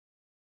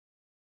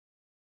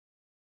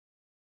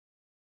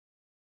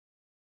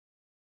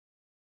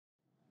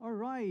All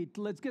right,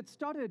 let's get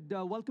started.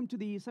 Welcome to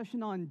the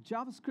session on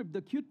JavaScript,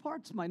 the cute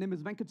parts. My name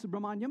is Venkat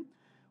Subramaniam.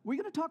 We're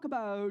going to talk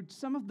about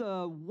some of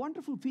the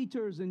wonderful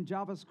features in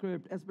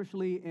JavaScript,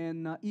 especially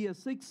in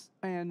ES6,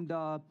 and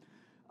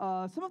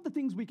some of the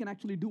things we can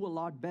actually do a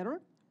lot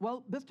better.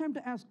 Well, best time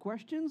to ask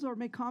questions or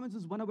make comments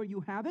is whenever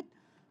you have it.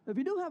 If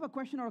you do have a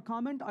question or a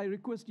comment, I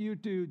request you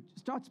to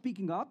start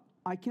speaking up.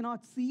 I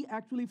cannot see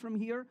actually from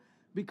here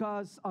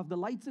because of the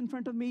lights in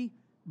front of me.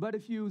 But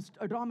if you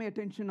draw my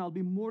attention, I'll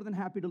be more than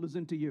happy to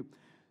listen to you.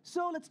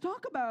 So let's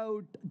talk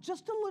about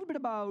just a little bit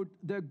about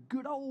the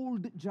good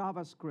old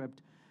JavaScript.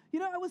 You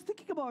know, I was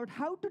thinking about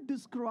how to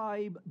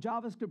describe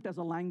JavaScript as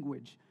a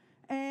language.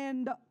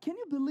 And can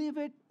you believe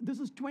it? This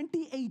is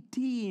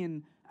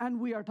 2018, and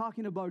we are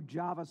talking about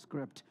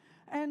JavaScript.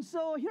 And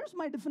so here's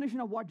my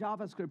definition of what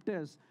JavaScript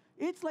is.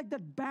 It's like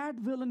that bad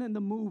villain in the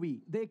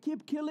movie. They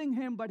keep killing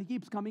him, but he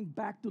keeps coming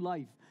back to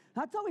life.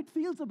 That's how it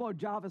feels about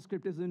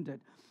JavaScript, isn't it?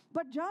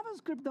 But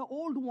JavaScript, the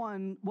old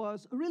one,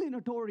 was really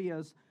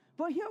notorious.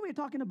 But here we're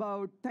talking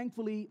about,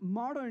 thankfully,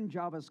 modern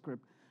JavaScript.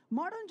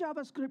 Modern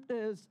JavaScript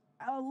is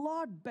a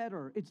lot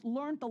better. It's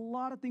learned a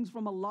lot of things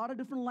from a lot of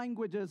different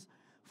languages.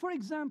 For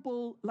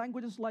example,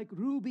 languages like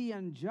Ruby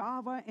and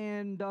Java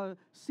and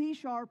C#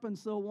 and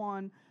so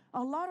on.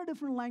 A lot of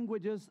different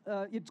languages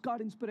it's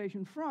got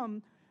inspiration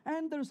from.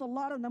 And there's a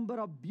lot of number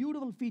of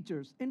beautiful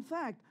features. In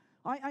fact,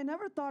 I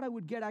never thought I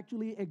would get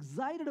actually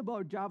excited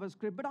about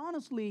JavaScript, but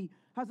honestly,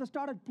 as I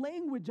started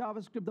playing with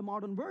JavaScript, the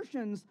modern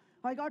versions,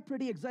 I got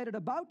pretty excited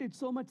about it,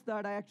 so much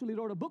that I actually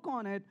wrote a book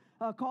on it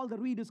called The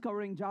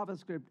Rediscovering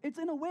JavaScript. It's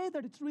in a way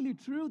that it's really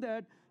true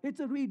that it's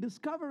a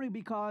rediscovery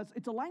because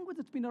it's a language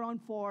that's been around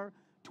for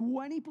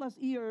 20 plus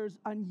years,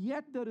 and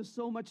yet there is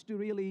so much to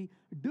really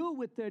do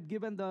with it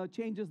given the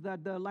changes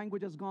that the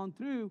language has gone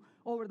through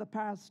over the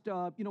past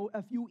a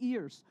few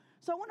years.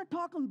 So I want to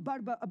talk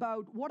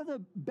about what are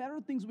the better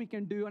things we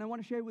can do, and I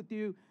want to share with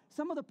you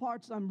some of the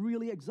parts I'm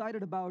really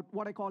excited about.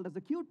 What I call as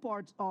the cute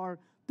parts are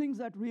things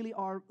that really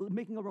are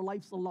making our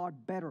lives a lot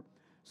better.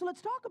 So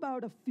let's talk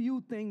about a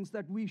few things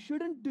that we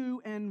shouldn't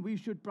do and we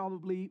should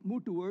probably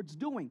move towards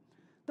doing.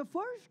 The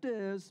first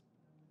is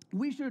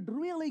we should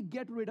really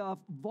get rid of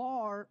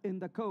var in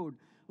the code.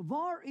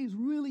 Var is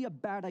really a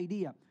bad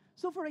idea.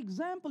 So for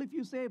example, if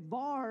you say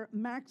var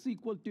max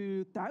equal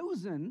to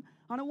 1,000,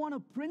 and I want to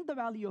print the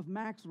value of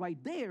max right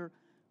there,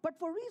 but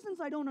for reasons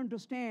I don't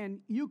understand,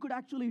 you could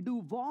actually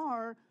do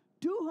var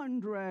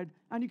 200,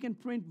 and you can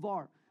print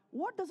var.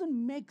 What doesn't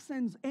make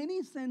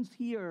any sense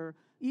here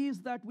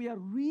is that we are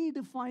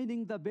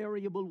redefining the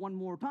variable one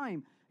more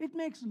time. It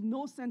makes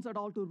no sense at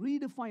all to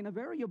redefine a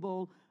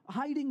variable.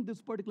 Hiding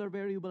this particular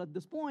variable at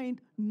this point,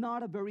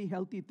 not a very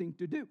healthy thing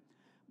to do.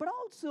 But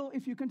also,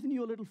 if you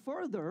continue a little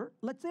further,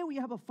 let's say we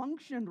have a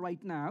function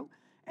right now,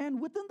 and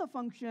within the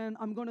function,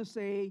 I'm going to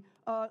say,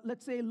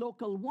 let's say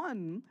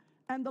local1,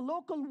 and the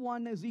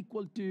local1 is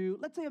equal to,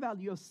 let's say, a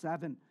value of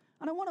 7.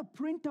 And I want to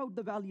print out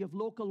the value of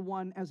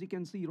local1, as you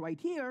can see right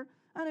here,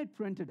 and it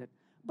printed it.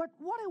 But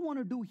what I want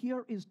to do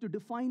here is to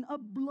define a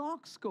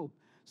block scope.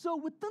 So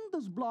within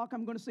this block,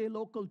 I'm going to say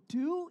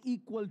local2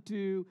 equal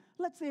to,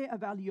 let's say, a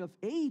value of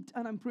 8,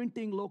 and I'm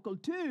printing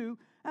local2,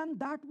 and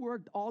that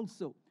worked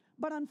also.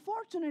 But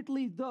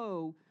unfortunately,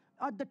 though,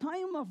 at the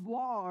time of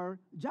var,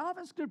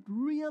 JavaScript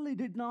really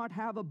did not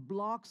have a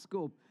block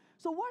scope.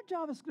 So what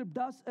JavaScript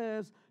does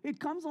is it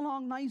comes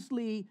along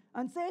nicely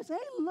and says, hey,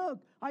 look,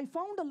 I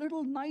found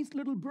a nice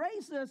little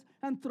braces,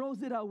 and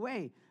throws it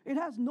away. It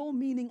has no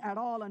meaning at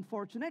all,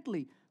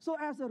 unfortunately. So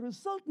as a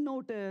result,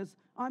 notice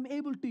I'm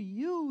able to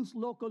use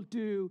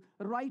local2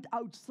 right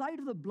outside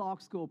of the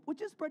block scope,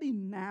 which is pretty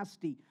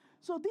nasty.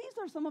 So these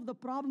are some of the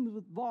problems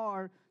with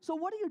var. So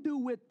what do you do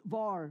with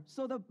var?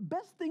 So the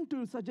best thing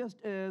to suggest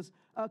is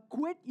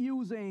quit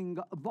using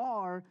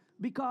var,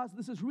 because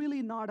this is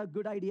really not a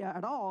good idea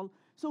at all.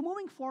 So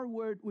moving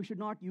forward, we should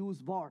not use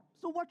var.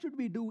 So what should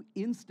we do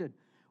instead?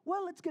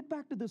 Well, let's get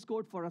back to this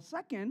code for a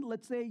second.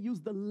 Let's say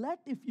use the let,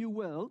 if you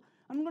will.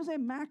 I'm going to say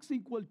max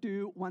equal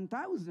to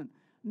 1,000.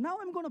 Now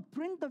I'm going to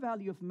print the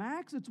value of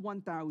max. It's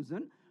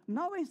 1,000.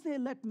 Now I say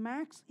let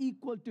max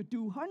equal to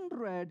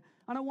 200,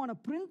 and I want to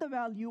print the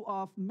value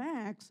of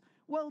max.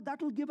 Well,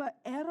 that will give an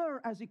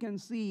error, as you can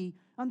see.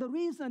 And the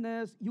reason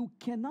is you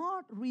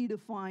cannot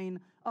redefine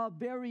a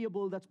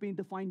variable that's been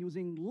defined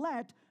using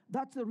let.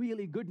 That's the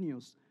really good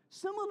news.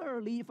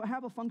 Similarly, if I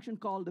have a function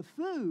called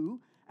foo,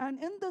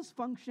 and in this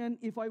function,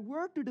 if I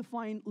were to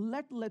define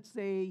let's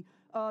say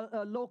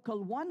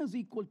local1 is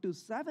equal to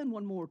 7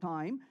 one more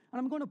time, and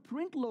I'm going to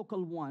print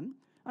local1,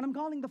 and I'm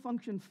calling the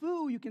function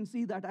foo, you can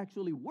see that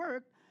actually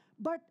worked.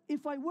 But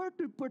if I were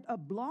to put a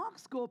block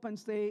scope and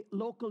say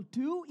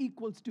local2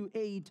 equals to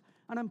 8,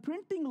 and I'm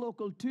printing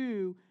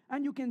local2,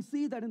 and you can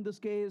see that in this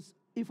case,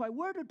 if I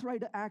were to try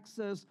to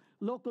access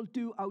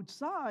local2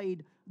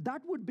 outside,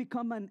 that would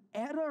become an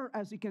error,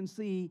 as you can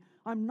see.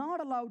 I'm not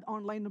allowed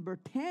on line number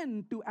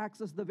 10 to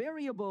access the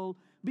variable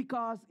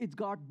because it's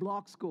got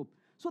block scope.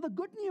 So the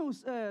good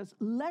news is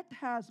let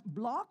has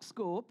block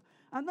scope,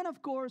 And then,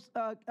 of course,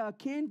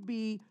 can't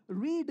be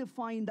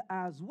redefined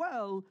as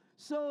well.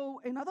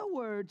 So in other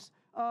words,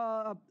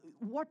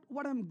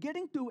 what I'm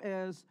getting to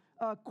is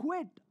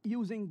quit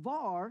using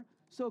var.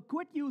 So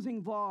quit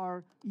using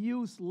var,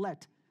 use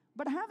let.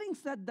 But having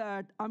said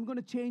that, I'm going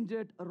to change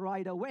it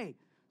right away.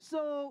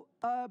 So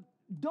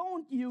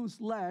don't use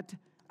let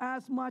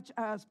as much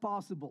as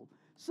possible.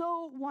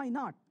 So why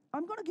not?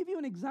 I'm going to give you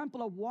an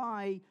example of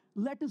why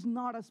let is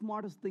not the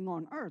smartest thing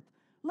on earth.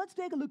 Let's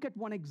take a look at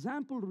one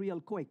example real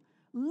quick.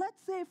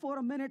 Let's say for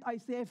a minute I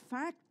say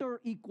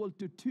factor equal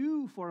to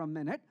 2 for a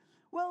minute.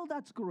 Well,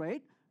 that's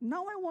great.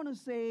 Now I want to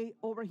say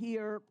over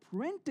here,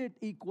 print it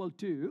equal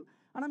to,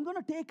 and I'm going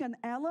to take an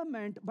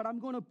element, but I'm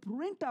going to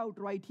print out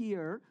right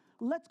here.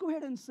 Let's go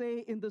ahead and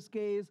say, in this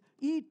case,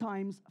 e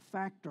times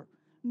factor.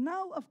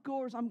 Now, of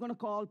course, I'm going to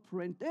call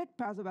print it,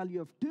 pass a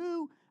value of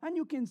 2, and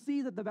you can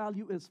see that the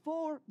value is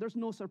 4. There's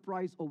no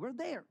surprise over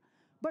there.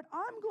 But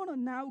I'm going to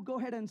now go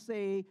ahead and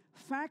say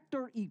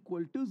factor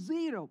equal to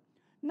 0.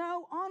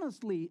 Now,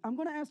 honestly, I'm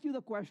going to ask you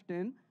the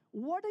question,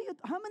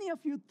 how many of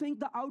you think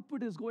the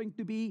output is going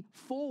to be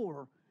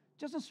 4?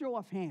 Just a show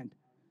of hand.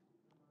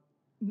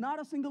 Not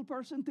a single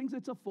person thinks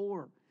it's a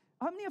 4.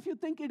 How many of you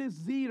think it is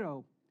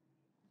 0?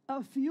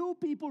 A few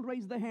people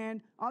raised the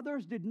hand,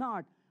 others did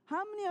not.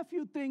 How many of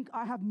you think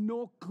I have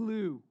no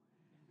clue?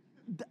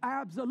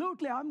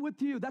 Absolutely, I'm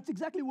with you. That's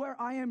exactly where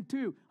I am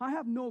too. I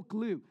have no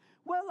clue.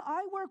 Well,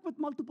 I work with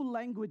multiple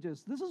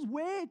languages. This is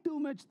way too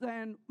much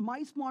than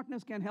my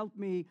smartness can help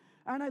me.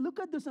 And I look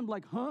at this and I'm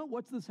like, huh,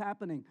 what's this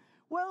happening?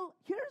 Well,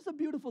 here's the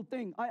beautiful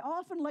thing. I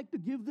often like to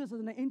give this as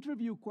an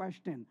interview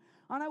question.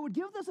 And I would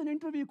give this an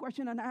interview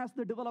question and ask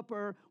the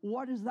developer,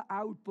 what is the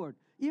output?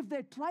 If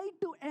they try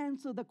to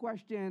answer the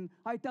question,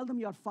 I tell them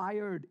you're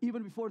fired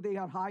even before they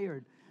are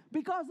hired.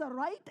 Because the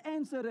right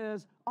answer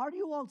is, are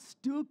you all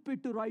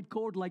stupid to write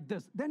code like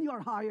this? Then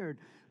you're hired.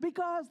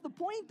 Because the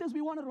point is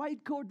we want to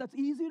write code that's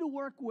easy to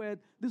work with.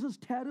 This is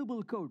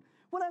terrible code.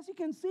 Well, as you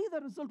can see,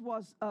 the result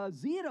was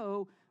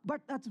 0,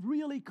 but that's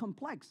really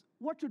complex.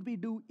 What should we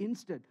do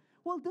instead?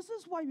 Well, this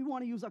is why we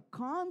want to use a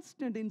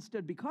constant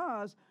instead,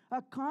 because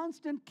a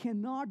constant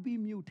cannot be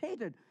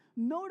mutated.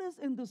 Notice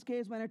in this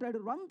case, when I try to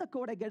run the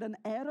code, I get an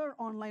error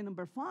on line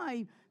number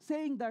 5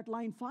 saying that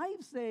line 5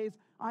 says,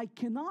 I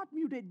cannot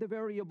mutate the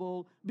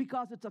variable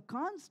because it's a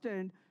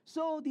constant.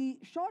 So the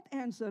short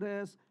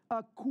answer is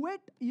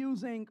quit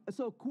using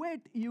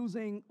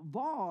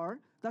var.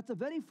 That's the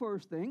very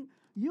first thing.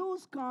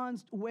 Use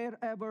const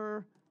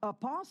wherever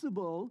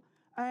possible,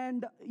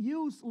 and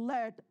use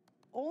let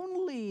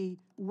only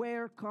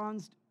where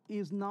const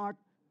is not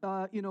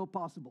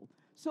possible.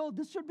 So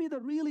this should be the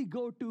really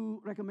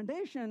go-to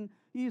recommendation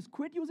is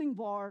quit using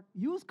var,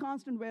 use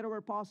constant wherever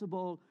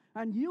possible,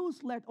 and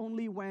use let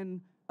only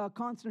when a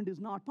constant is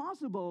not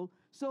possible.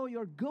 So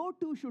your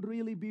go-to should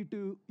really be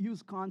to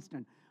use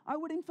constant. I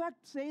would in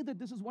fact say that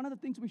this is one of the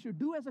things we should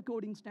do as a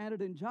coding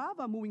standard in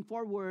Java moving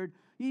forward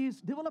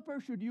is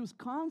developers should use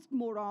const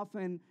more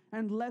often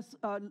and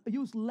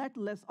use let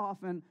less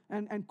often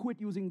and quit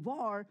using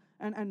var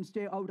and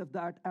stay out of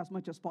that as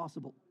much as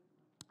possible.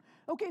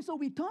 Okay, so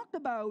we talked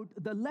about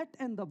the let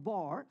and the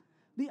var.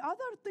 The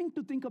other thing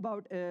to think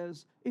about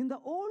is, in the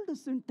old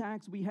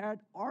syntax, we had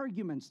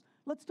arguments.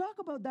 Let's talk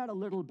about that a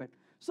little bit.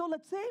 So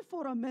let's say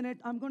for a minute,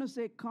 I'm going to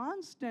say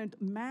constant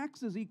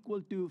max is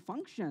equal to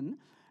function.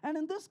 And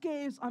in this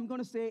case, I'm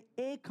going to say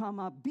a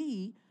comma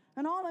b.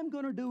 And all I'm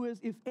going to do is,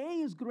 if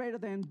a is greater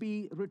than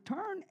b,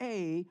 return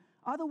a.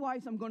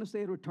 Otherwise, I'm going to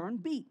say return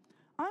b.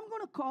 I'm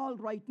going to call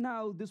right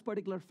now this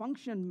particular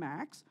function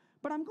max.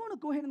 But I'm going to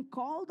go ahead and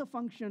call the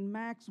function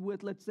max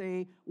with, let's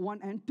say, 1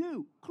 and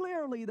 2.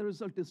 Clearly, the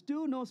result is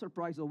 2. No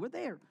surprise over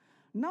there.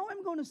 Now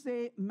I'm going to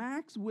say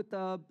max with,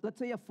 let's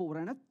say, a 4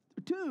 and a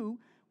 2.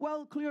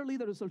 Well, clearly,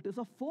 the result is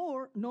a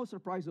 4. No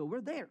surprise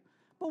over there.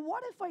 But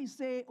what if I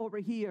say over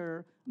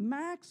here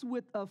max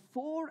with a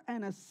 4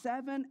 and a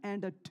 7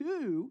 and a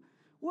 2?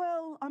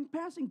 Well, I'm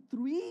passing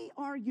 3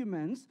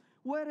 arguments,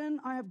 wherein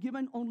I have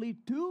given only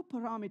 2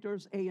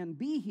 parameters, a and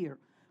b here.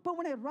 But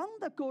when I run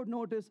the code,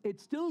 notice it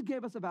still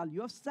gave us a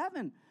value of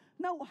 7.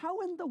 Now, how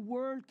in the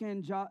world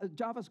can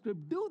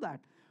JavaScript do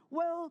that?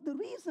 Well, the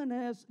reason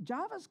is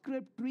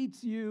JavaScript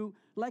treats you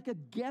like a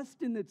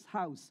guest in its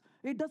house.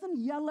 It doesn't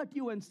yell at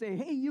you and say,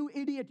 hey, you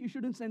idiot, you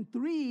shouldn't send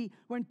 3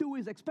 when 2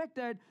 is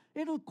expected.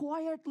 It'll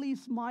quietly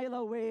smile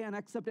away and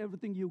accept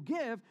everything you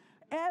give.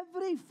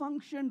 Every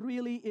function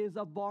really is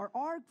a var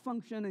arg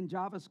function in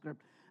JavaScript.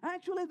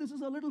 Actually, this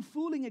is a little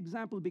fooling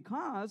example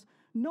because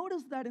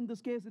notice that in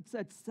this case, it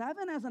said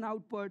 7 as an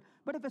output,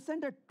 but if I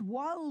send a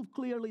 12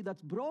 clearly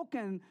that's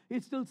broken,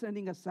 it's still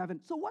sending a 7.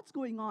 So what's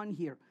going on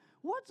here?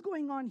 What's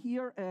going on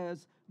here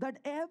is that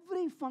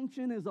every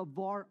function is a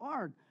var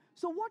arg.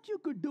 So what you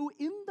could do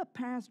in the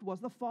past was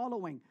the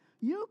following.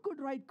 You could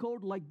write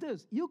code like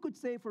this. You could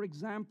say, for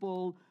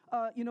example,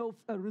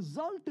 a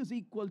result is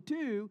equal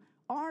to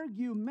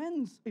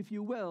arguments, if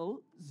you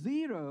will,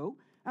 0,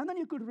 and then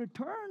you could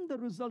return the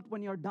result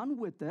when you're done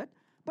with it.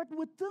 But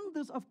within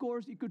this, of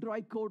course, you could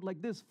write code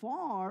like this.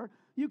 For,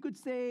 you could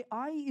say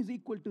I is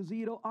equal to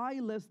 0, I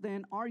less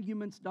than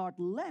arguments dot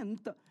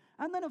length.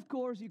 And then, of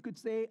course, you could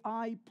say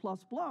I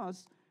plus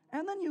plus.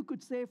 And then you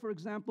could say, for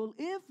example,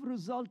 if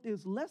result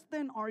is less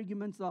than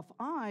arguments of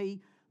I,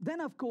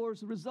 then, of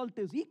course, result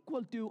is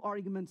equal to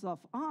arguments of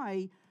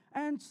I.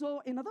 And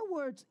so, in other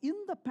words, in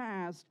the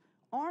past,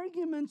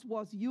 arguments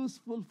was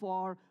useful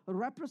for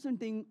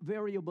representing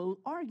variable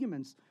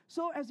arguments.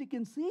 So as you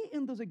can see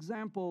in this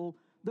example,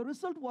 the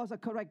result was a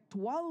correct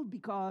 12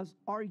 because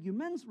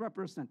arguments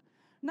represent.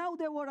 Now,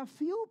 there were a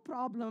few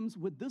problems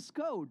with this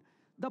code.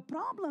 The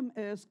problem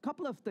is a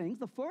couple of things.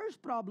 The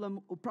first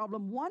problem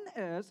one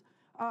is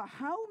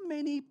how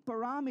many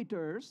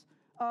parameters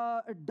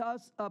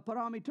does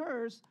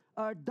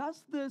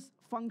this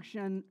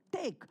function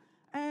take?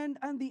 And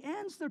the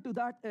answer to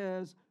that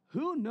is,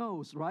 who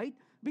knows, right?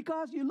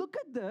 Because you look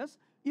at this,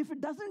 if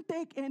it doesn't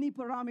take any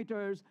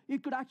parameters,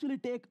 it could actually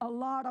take a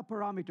lot of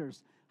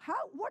parameters.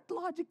 What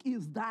logic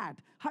is that?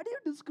 How do you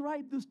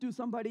describe this to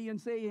somebody and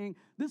saying,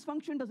 this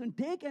function doesn't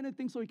take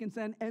anything, so you can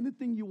send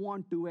anything you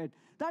want to it?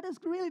 That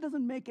really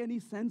doesn't make any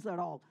sense at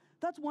all.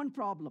 That's one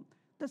problem.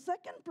 The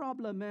second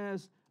problem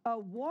is,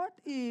 what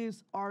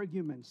is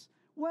arguments?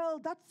 Well,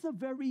 that's a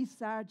very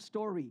sad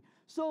story.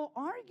 So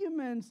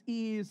arguments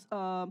is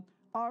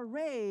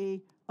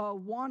array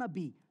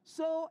wannabe.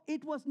 So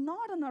it was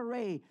not an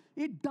array.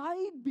 It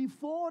died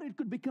before it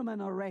could become an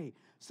array.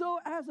 So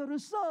as a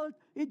result,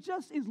 it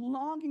just is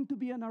longing to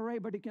be an array,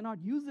 but it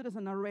cannot use it as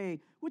an array,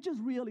 which is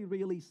really,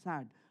 really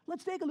sad.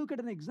 Let's take a look at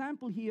an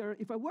example here.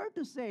 If I were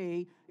to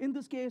say, in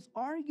this case,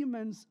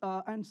 arguments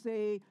and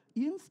say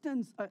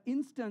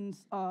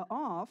instance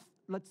of,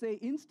 let's say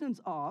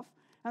instance of,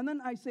 and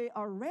then I say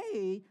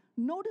array,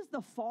 notice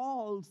the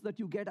false that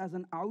you get as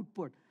an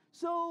output.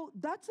 So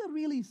that's a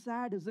really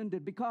sad, isn't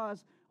it?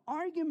 Because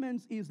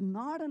arguments is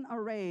not an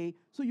array,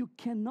 so you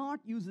cannot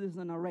use it as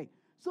an array.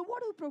 So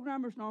what do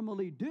programmers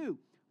normally do?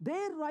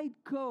 They write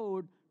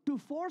code to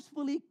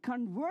forcefully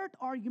convert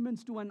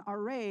arguments to an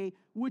array,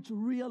 which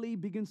really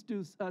begins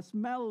to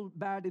smell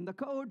bad in the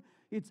code.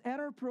 It's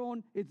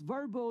error-prone, it's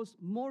verbose,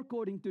 more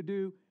coding to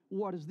do.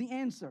 What is the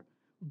answer?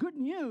 Good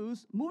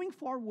news, moving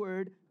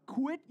forward,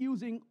 quit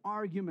using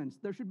arguments.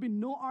 There should be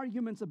no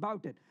arguments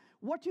about it.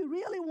 What you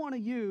really want to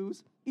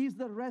use is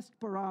the rest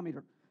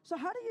parameter. So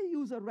how do you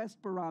use a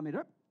rest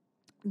parameter?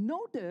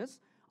 Notice,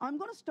 I'm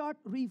going to start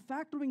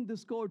refactoring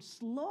this code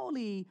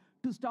slowly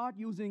to start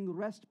using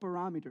rest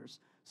parameters.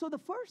 So the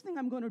first thing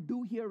I'm going to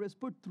do here is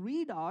put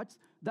 3 dots,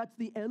 that's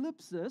the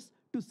ellipsis,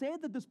 to say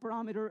that this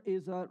parameter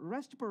is a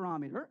rest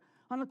parameter.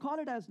 And I'll call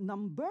it as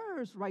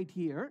numbers right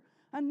here.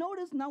 And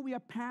notice now we are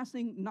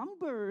passing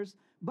numbers,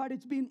 but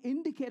it's been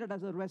indicated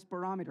as a rest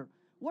parameter.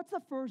 What's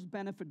the first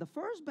benefit? The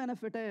first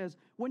benefit is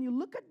when you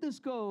look at this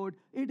code,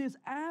 it is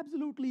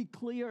absolutely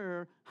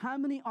clear how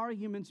many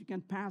arguments you can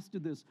pass to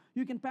this.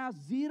 You can pass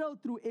 0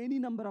 through any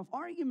number of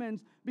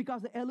arguments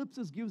because the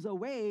ellipsis gives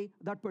away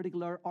that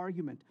particular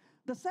argument.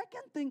 The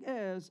second thing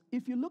is,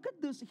 if you look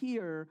at this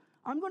here,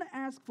 I'm going to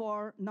ask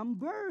for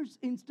numbers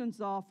instance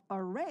of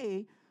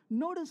array.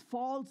 Notice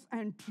false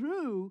and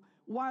true,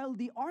 while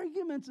the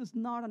arguments is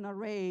not an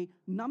array,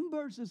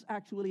 numbers is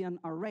actually an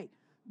array.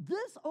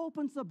 This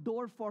opens up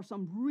door for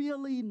some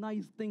really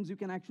nice things you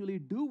can actually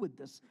do with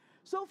this.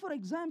 So for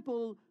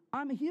example,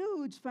 I'm a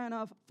huge fan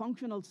of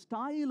functional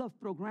style of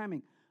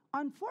programming.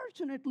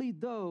 Unfortunately,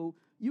 though,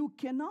 you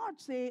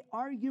cannot say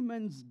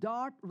arguments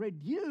dot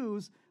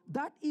reduce.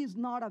 That is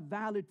not a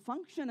valid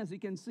function. As you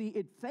can see,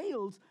 it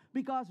fails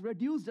because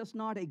reduce does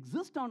not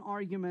exist on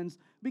arguments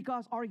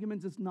because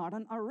arguments is not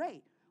an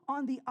array.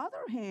 On the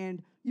other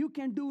hand, you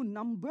can do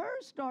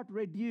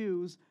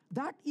numbers.reduce.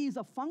 That is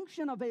a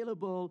function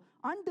available.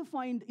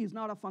 Undefined is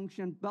not a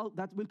function. Well,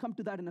 we'll come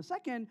to that in a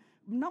second.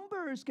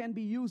 Numbers can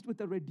be used with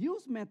the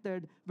reduce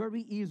method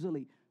very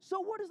easily. So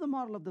what is the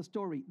moral of the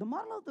story? The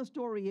moral of the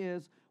story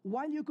is,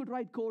 while you could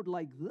write code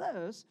like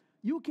this,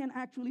 you can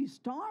actually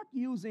start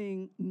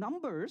using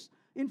numbers.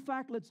 In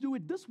fact, let's do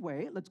it this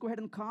way. Let's go ahead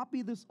and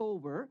copy this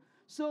over.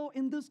 So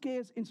in this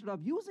case, instead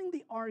of using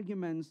the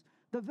arguments,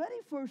 the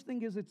very first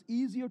thing is it's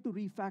easier to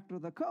refactor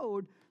the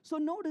code. So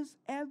notice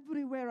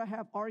everywhere I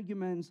have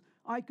arguments,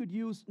 I could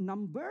use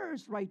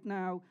numbers right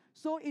now.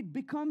 So it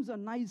becomes a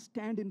nice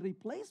stand-in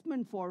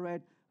replacement for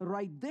it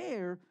right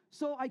there.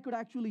 So I could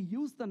actually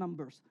use the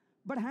numbers.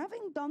 But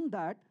having done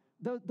that,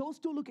 those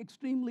two look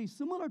extremely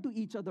similar to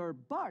each other.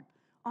 But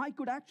I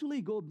could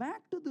actually go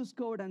back to this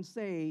code and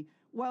say,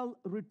 well,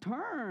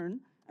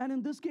 return. And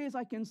in this case,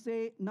 I can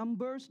say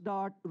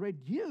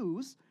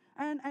numbers.reduce.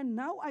 And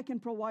now I can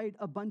provide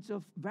a bunch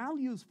of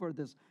values for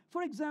this.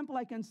 For example,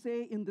 I can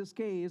say in this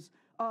case,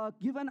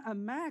 given a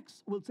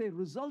max, we'll say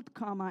result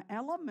comma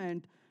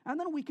element, and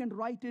then we can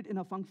write it in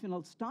a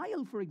functional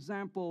style, for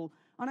example.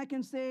 And I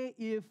can say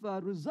if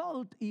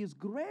result is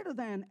greater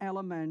than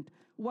element,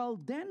 well,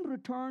 then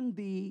return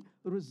the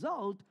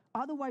result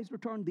otherwise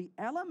return the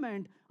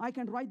element, I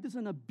can write this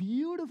in a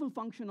beautiful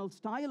functional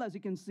style, as you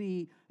can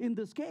see in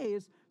this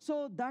case.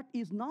 So that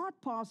is not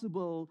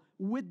possible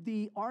with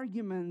the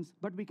arguments,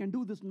 but we can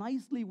do this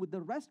nicely with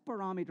the rest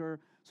parameter.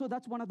 So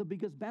that's one of the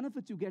biggest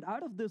benefits you get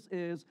out of this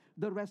is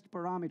the rest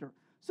parameter.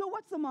 So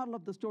what's the moral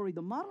of the story?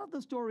 The moral of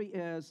the story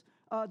is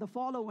the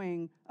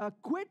following.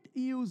 Quit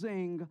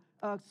using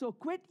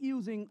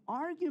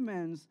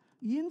arguments,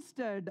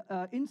 instead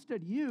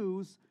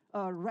use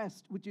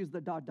rest, which is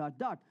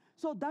the ...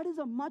 So that is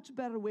a much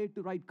better way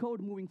to write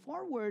code moving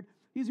forward,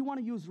 is you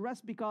want to use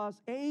rest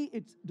because A,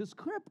 it's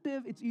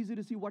descriptive, it's easy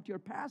to see what you're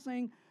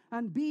passing,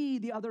 and B,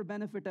 the other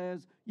benefit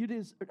is it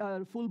is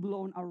a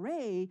full-blown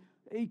array.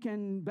 You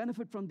can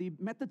benefit from the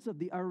methods of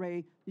the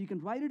array. You can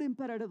write it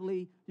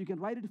imperatively. You can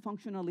write it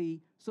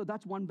functionally. So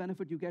that's one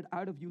benefit you get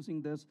out of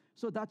using this.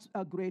 So that's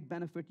a great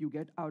benefit you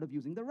get out of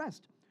using the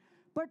rest.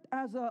 But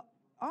as an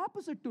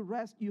opposite to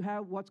rest, you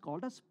have what's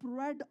called a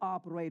spread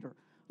operator.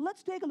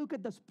 Let's take a look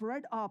at the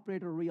spread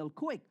operator real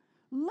quick.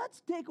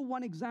 Let's take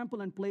one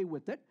example and play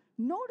with it.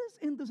 Notice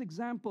in this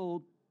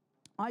example,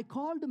 I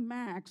called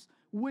max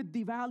with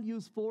the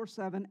values 4,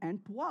 7,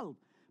 and 12.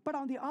 But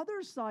on the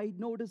other side,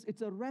 notice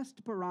it's a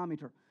rest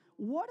parameter.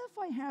 What if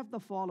I have the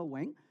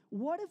following?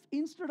 What if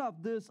instead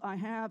of this, I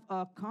have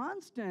a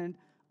constant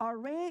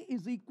array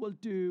is equal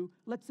to,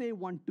 let's say,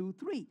 1, 2,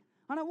 3.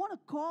 And I want to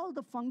call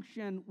the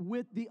function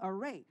with the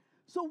array.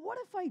 So what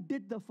if I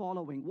did the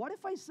following? What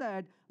if I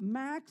said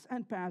max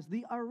and pass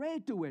the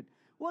array to it?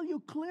 Well,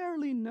 you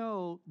clearly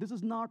know this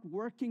is not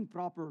working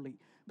properly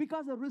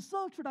because the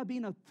result should have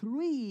been a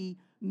 3,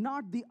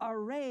 not the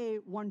array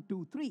 1,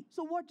 2, 3.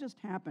 So what just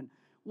happened?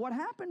 What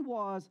happened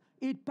was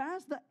it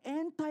passed the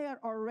entire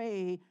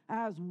array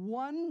as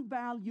one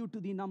value to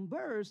the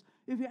numbers.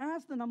 If you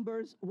ask the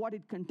numbers what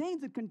it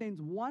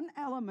contains one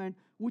element,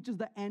 which is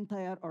the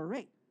entire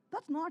array.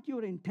 That's not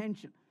your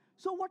intention.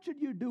 So what should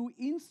you do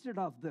instead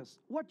of this?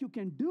 What you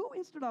can do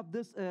instead of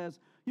this is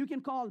you can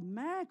call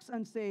max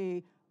and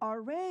say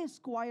array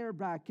square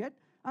bracket,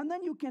 and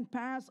then you can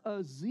pass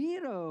a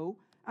 0,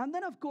 and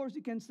then of course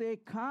you can say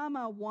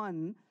comma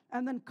 1,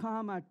 and then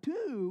comma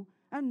 2,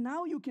 and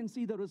now you can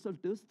see the result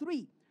is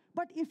 3.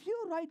 But if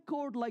you write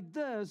code like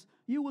this,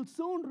 you will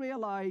soon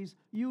realize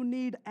you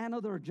need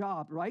another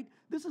job, right?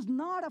 This is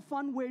not a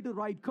fun way to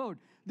write code.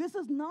 This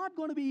is not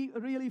going to be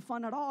really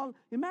fun at all.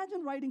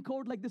 Imagine writing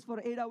code like this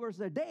for 8 hours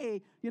a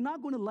day. You're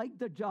not going to like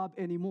the job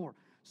anymore.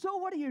 So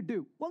what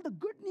do? Well, the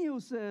good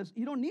news is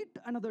you don't need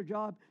another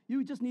job.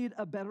 You just need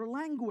a better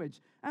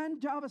language. And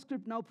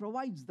JavaScript now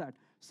provides that.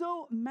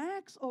 So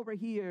max over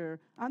here,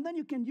 and then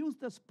you can use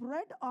the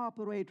spread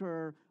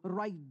operator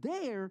right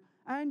there,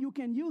 and you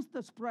can use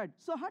the spread.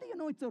 So how do you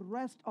know it's a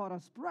rest or a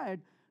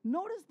spread?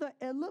 Notice the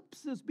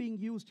ellipsis being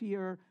used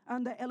here,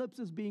 and the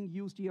ellipsis being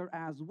used here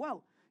as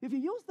well. If you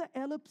use the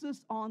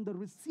ellipsis on the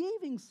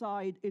receiving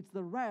side, it's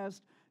the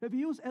rest. If you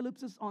use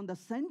ellipsis on the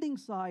sending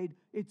side,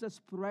 it's a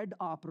spread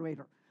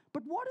operator.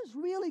 But what is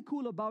really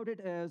cool about it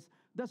is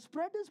the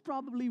spread is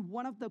probably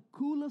one of the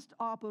coolest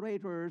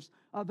operators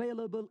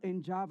available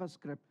in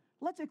JavaScript.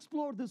 Let's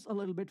explore this a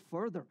little bit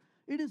further.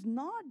 It is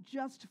not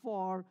just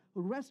for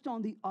rest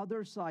on the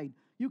other side.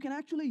 You can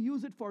actually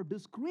use it for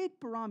discrete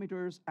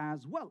parameters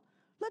as well.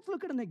 Let's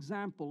look at an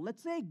example.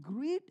 Let's say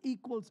greet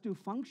equals to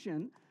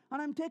function,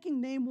 and I'm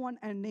taking name1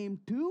 and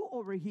name2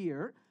 over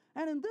here.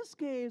 And in this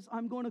case,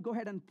 I'm going to go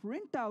ahead and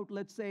print out,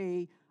 let's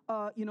say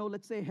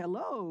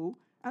hello,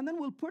 and then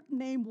we'll put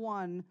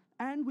name1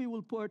 and we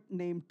will put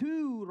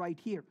name2 right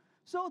here.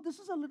 So this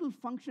is a little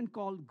function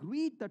called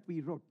greet that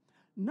we wrote.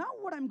 Now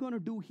what I'm going to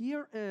do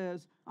here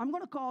is I'm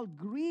going to call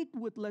greet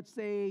with, let's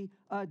say,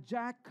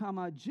 Jack,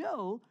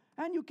 Jill,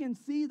 and you can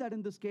see that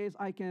in this case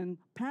I can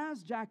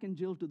pass Jack and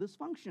Jill to this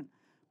function.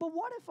 But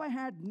what if I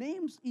had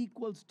names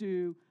equals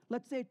to,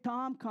 let's say,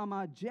 Tom,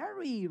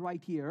 Jerry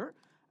right here,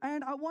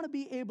 and I want to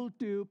be able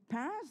to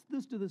pass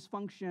this to this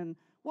function?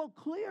 Well,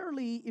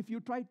 clearly, if you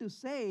try to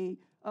say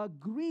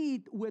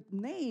greet with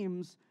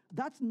names,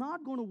 that's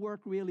not going to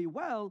work really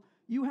well.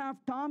 You have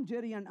Tom,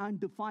 Jerry, and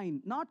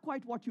undefined, not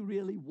quite what you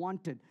really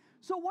wanted.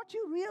 So what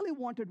you really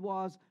wanted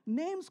was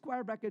name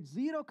square bracket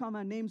 0,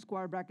 name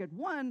square bracket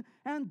 1,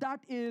 and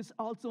that is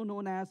also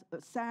known as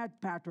a sad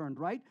pattern,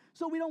 right?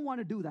 So we don't want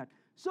to do that.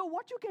 So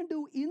what you can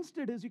do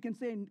instead is you can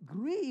say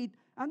greet,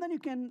 and then you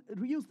can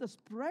reuse the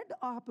spread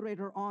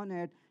operator on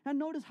it. And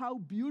notice how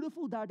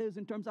beautiful that is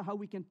in terms of how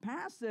we can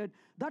pass it.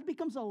 That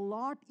becomes a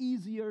lot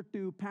easier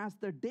to pass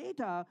the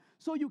data.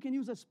 So you can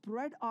use a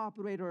spread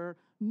operator.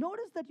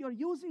 Notice that you're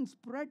using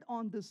spread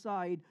on this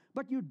side,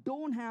 but you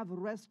don't have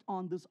rest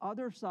on this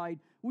other side,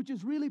 which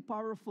is really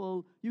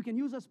powerful. You can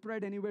use a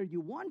spread anywhere you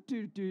want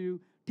to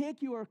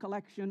take your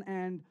collection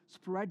and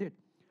spread it.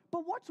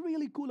 But what's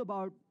really cool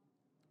about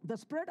the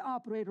spread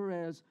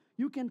operator is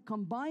you can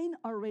combine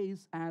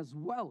arrays as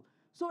well.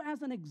 So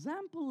as an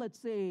example, let's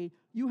say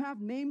you have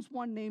names1,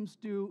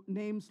 names2,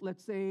 names,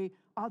 let's say,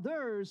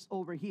 others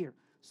over here.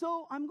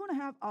 So I'm going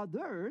to have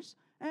others,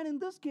 and in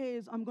this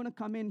case, I'm going to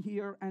come in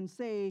here and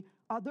say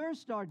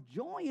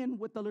others.join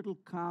with a little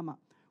comma.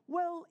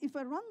 Well, if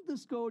I run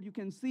this code, you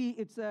can see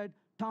it said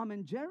Tom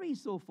and Jerry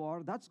so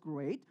far. That's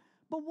great.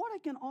 But what I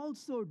can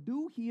also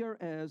do here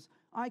is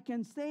I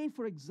can say,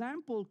 for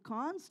example,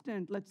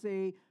 constant, let's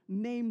say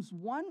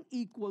names1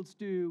 equals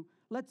to,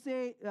 let's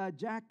say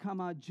Jack,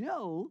 comma,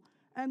 Jill.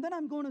 And then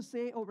I'm going to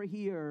say over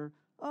here,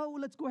 oh,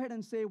 let's go ahead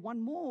and say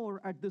one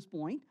more at this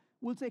point.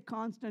 We'll say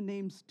constant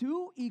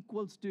names2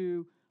 equals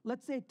to,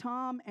 let's say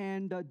Tom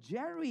and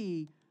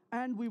Jerry.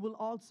 And we will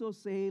also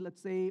say,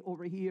 let's say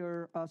over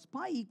here,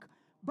 Spike.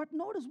 But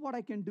notice what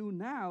I can do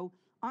now.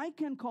 I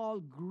can call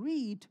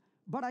greet,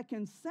 but I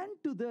can send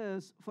to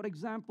this, for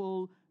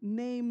example,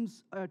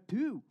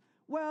 names2.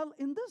 Well,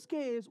 in this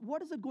case,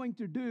 what is it going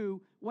to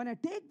do when I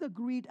take the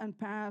greet and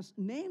pass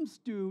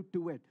names2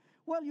 to it?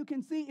 Well, you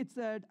can see it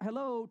said,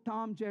 hello,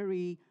 Tom,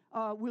 Jerry.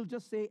 We'll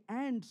just say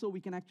and, so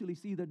we can actually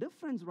see the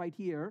difference right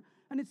here.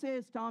 And it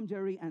says Tom,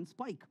 Jerry, and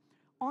Spike.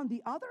 On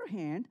the other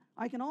hand,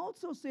 I can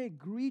also say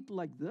greet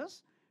like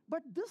this.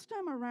 But this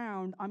time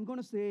around, I'm going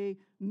to say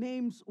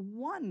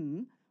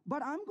names1.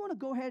 But I'm going to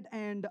go ahead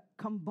and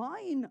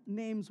combine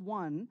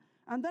names1.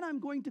 And then I'm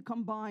going to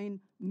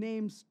combine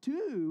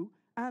names2.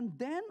 And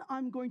then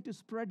I'm going to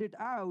spread it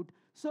out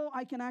so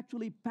I can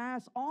actually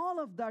pass all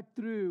of that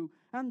through.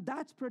 And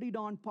that's pretty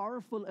darn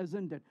powerful,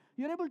 isn't it?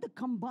 You're able to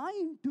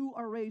combine two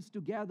arrays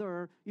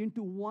together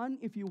into one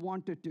if you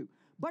wanted to.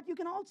 But you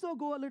can also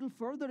go a little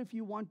further if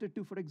you wanted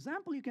to. For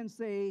example, you can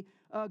say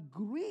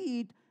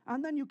greet,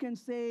 and then you can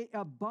say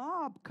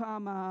Bob,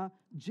 comma,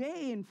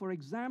 Jane, for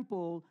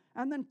example,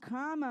 and then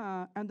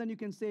comma, and then you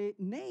can say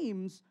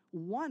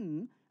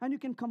names1, and you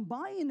can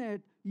combine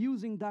it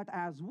using that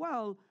as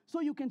well. So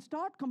you can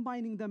start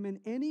combining them in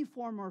any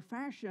form or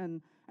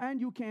fashion,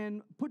 and you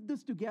can put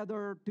this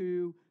together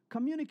to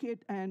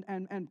communicate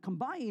and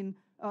combine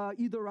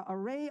either an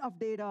array of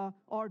data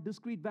or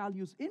discrete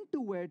values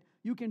into it.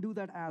 You can do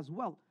that as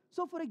well.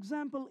 So for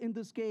example, in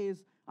this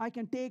case, I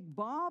can take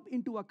Bob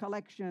into a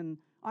collection.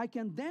 I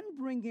can then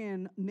bring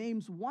in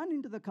names1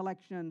 into the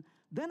collection.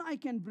 Then I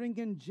can bring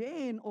in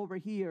Jane over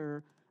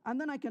here.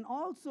 And then I can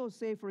also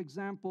say, for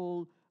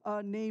example,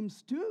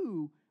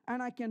 names2.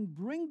 And I can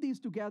bring these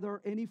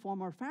together any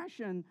form or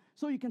fashion.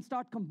 So you can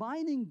start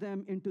combining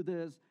them into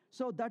this.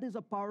 So that is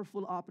a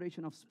powerful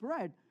operation of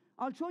spread.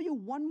 I'll show you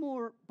one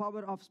more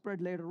power of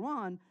spread later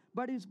on,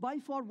 but it's by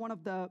far one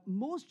of the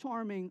most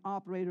charming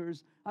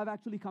operators I've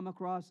actually come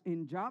across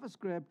in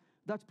JavaScript.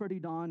 That's pretty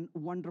darn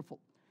wonderful.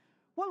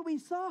 Well, we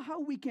saw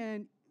how we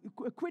can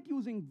quit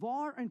using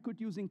var and quit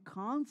using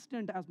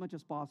constant as much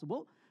as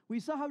possible. We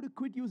saw how to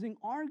quit using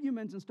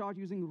arguments and start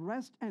using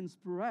rest and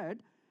spread.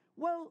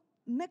 Well,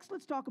 next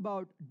let's talk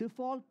about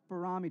default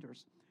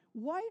parameters.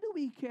 Why do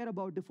we care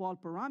about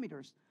default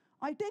parameters?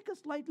 I take a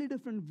slightly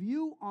different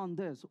view on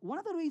this. One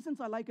of the reasons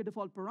I like a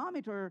default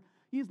parameter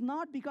is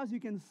not because you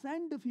can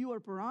send fewer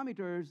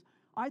parameters.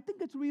 I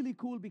think it's really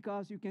cool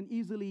because you can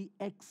easily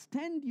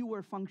extend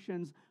your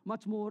functions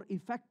much more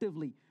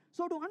effectively.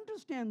 So to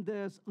understand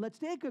this, let's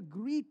take a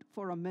greet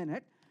for a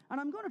minute. And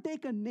I'm going to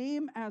take a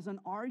name as an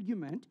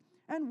argument.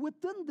 And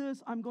within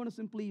this, I'm going to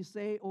simply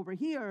say over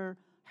here,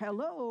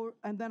 hello,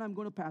 and then I'm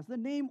going to pass the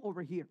name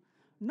over here.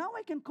 Now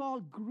I can call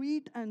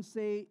greet and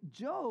say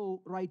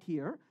Joe right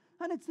here.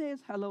 And it says,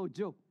 hello,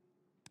 Joe.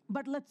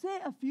 But let's say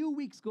a few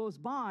weeks goes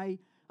by,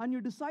 and you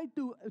decide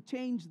to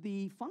change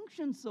the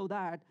function so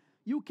that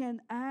you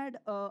can add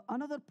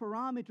another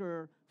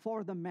parameter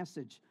for the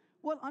message.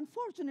 Well,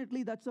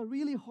 unfortunately, that's a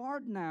really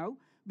hard now,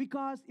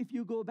 because if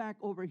you go back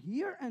over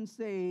here and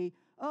say,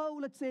 oh,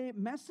 let's say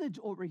message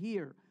over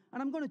here,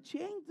 and I'm going to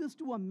change this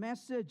to a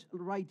message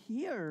right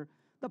here,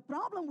 the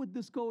problem with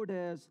this code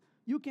is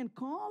you can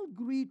call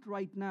greet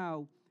right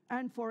now,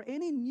 and for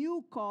any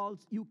new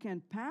calls, you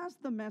can pass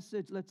the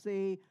message, let's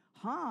say,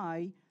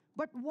 hi.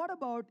 But what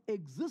about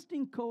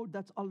existing code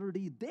that's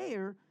already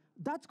there?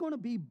 That's going to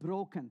be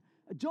broken.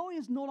 Joe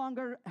is no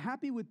longer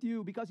happy with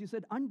you because you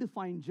said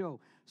undefined Joe.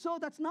 So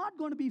that's not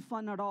going to be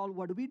fun at all.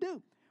 What do we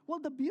do? Well,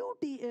 the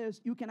beauty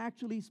is you can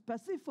actually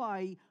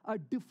specify a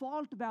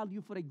default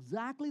value for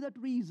exactly that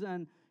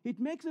reason. It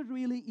makes it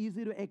really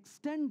easy to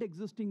extend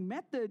existing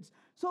methods.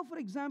 So for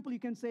example, you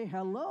can say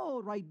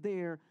hello right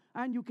there,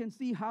 and you can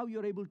see how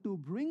you're able to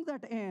bring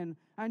that in,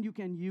 and you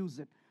can use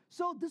it.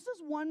 So this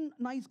is one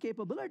nice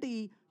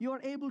capability.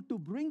 You're able to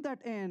bring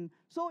that in.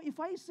 So if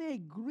I say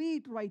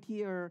greet right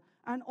here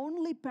and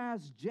only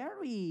pass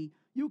Jerry,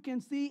 you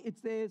can see it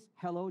says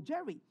hello,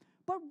 Jerry.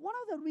 But one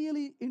of the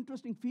really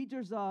interesting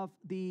features of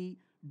the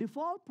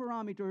default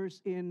parameters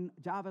in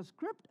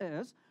JavaScript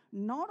is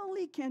not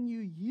only can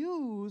you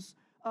use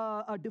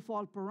a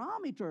default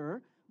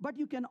parameter, but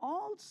you can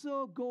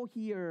also go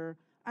here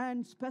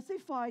and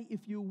specify,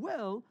 if you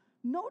will.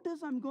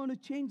 Notice I'm going to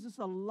change this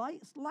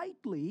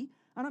slightly,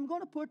 and I'm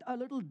going to put a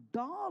little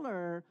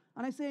 $,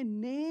 and I say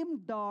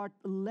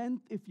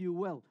name.length, if you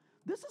will.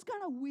 This is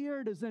kind of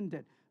weird, isn't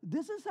it?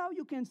 this is how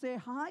you can say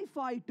high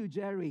five to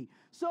Jerry.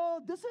 So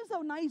this is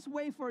a nice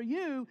way for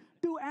you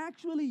to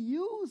actually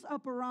use a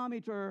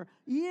parameter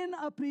in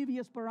a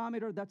previous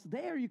parameter that's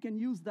there. You can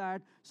use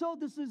that. So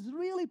this is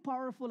really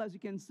powerful, as you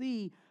can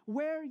see,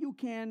 where you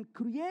can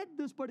create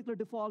this particular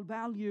default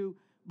value,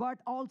 but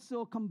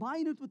also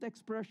combine it with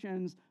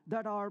expressions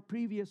that are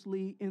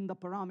previously in the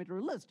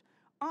parameter list.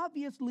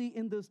 Obviously,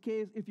 in this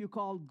case, if you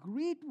call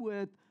greet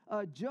with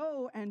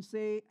Joe and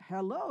say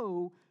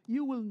hello,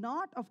 you will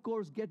not, of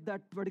course, get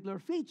that particular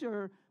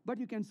feature, but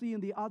you can see in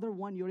the other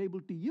one you're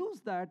able to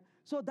use that.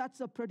 So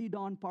that's a pretty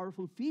darn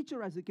powerful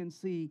feature, as you can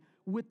see,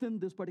 within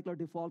this particular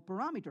default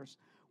parameters.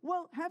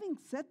 Well, having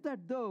said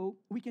that, though,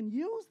 we can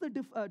use the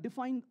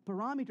defined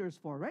parameters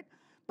for it,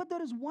 but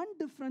there is one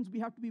difference we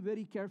have to be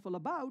very careful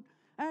about.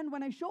 And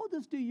when I show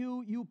this to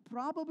you, you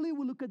probably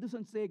will look at this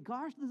and say,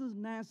 gosh, this is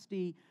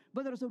nasty,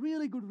 but there's a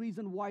really good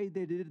reason why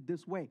they did it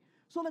this way.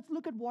 So let's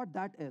look at what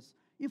that is.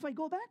 If I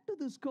go back to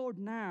this code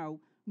now,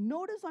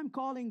 notice I'm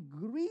calling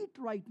greet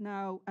right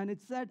now, and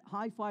it said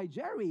hi-fi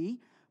Jerry.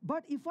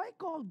 But if I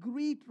call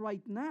greet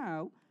right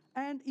now,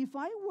 and if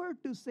I were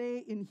to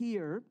say in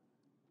here,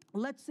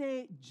 let's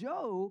say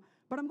Joe,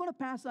 but I'm going to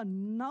pass a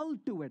null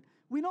to it.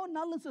 We know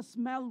null is a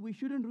smell. We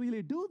shouldn't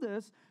really do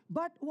this.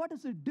 But what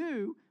does it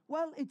do?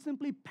 Well, it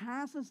simply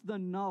passes the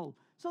null.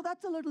 So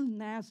that's a little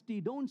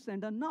nasty. Don't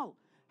send a null.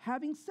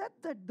 Having said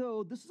that,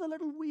 though, this is a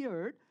little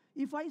weird.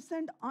 If I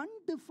send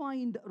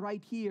undefined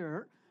right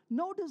here,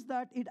 notice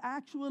that it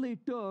actually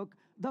took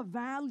the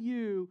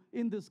value,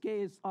 in this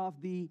case, of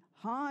the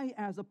hi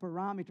as a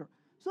parameter.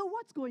 So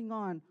what's going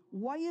on?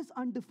 Why is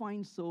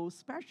undefined so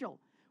special?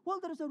 Well,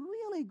 there is a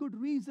really good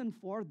reason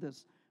for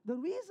this. The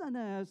reason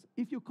is,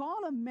 if you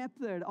call a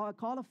method or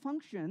call a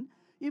function,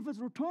 if it's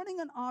returning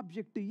an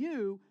object to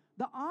you,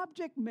 the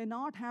object may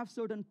not have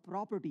certain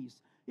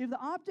properties. If the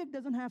object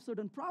doesn't have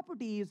certain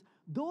properties,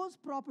 those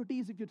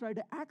properties, if you try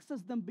to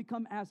access them,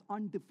 become as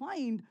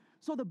undefined.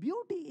 So the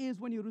beauty is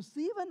when you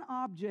receive an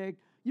object,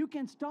 you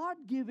can start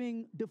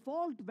giving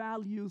default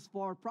values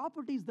for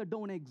properties that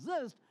don't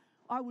exist.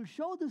 I will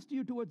show this to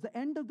you towards the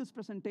end of this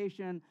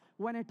presentation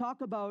when I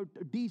talk about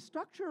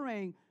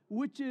destructuring,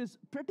 which is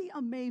pretty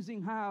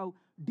amazing how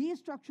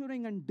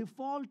destructuring and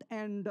default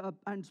and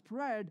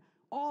spread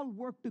all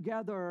work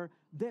together.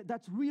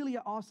 That's really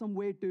an awesome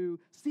way to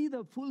see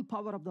the full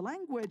power of the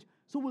language.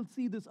 So we'll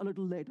see this a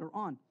little later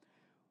on.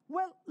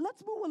 Well,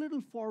 let's move a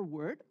little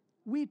forward.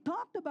 We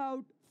talked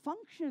about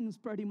functions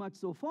pretty much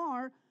so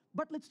far,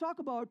 but let's talk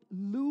about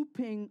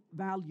looping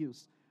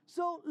values.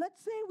 So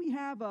let's say we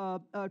have,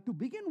 to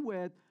begin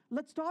with,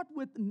 let's start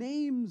with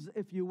names,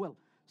 if you will.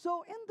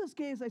 So in this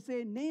case, I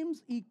say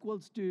names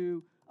equals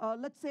to,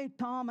 let's say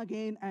Tom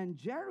again and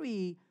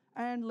Jerry,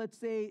 and let's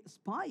say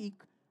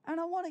Spike, and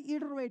I want to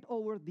iterate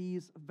over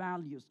these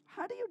values.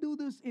 How do you do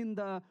this in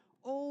the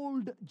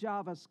old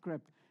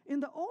JavaScript? In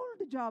the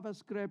old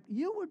JavaScript,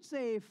 you would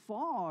say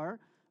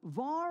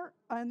var,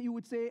 and you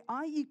would say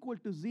I equal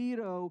to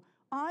 0,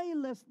 I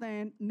less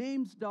than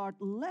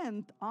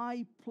names.length,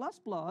 I plus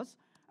plus,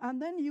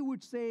 and then you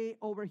would say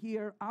over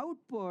here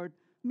output,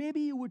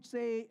 maybe you would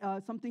say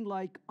something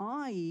like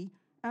I,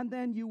 and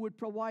then you would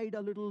provide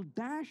a little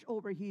dash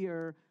over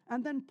here,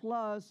 and then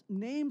plus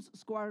names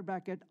square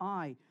bracket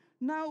I.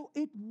 Now,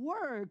 it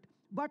worked,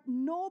 but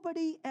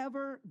nobody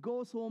ever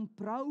goes home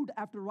proud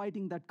after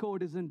writing that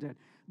code, isn't it?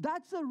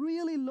 That's a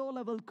really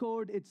low-level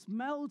code. It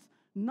smells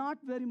not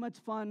very much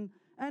fun,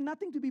 and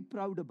nothing to be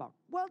proud about.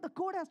 Well, the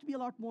code has to be a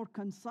lot more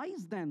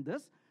concise than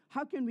this.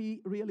 How can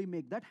we really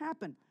make that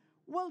happen?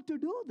 Well, to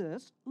do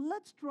this,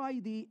 let's try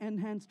the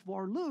enhanced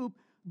for loop.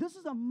 This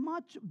is a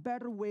much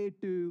better way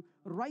to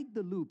write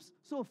the loops.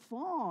 So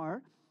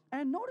for,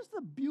 and notice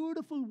the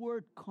beautiful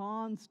word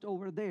const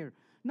over there.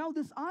 Now,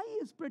 this I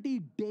is pretty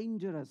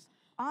dangerous.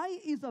 I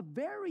is a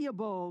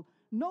variable.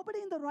 Nobody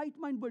in the right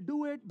mind would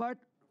do it, but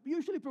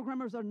usually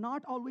programmers are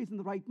not always in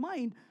the right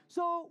mind.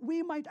 So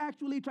we might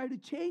actually try to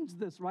change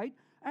this, right?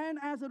 And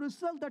as a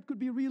result, that could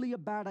be really a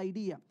bad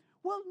idea.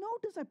 Well,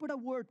 notice I put a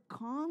word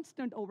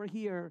constant over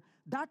here.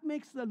 That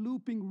makes the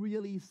looping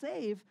really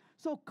safe.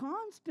 So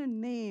constant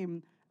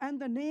name, and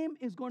the name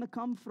is going to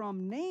come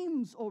from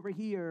names over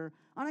here.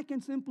 And I can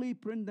simply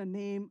print the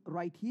name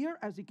right here,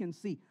 as you can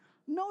see.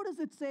 Notice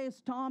it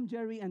says Tom,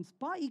 Jerry, and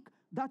Spike.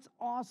 That's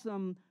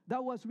awesome.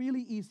 That was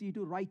really easy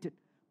to write it.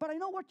 But I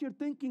know what you're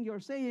thinking. You're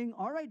saying,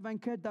 all right,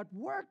 Venkat, that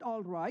worked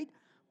all right.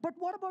 But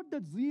what about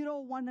the 0,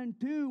 1, and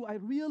 2? I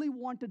really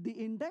wanted the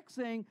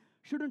indexing.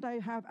 Shouldn't I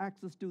have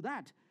access to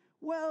that?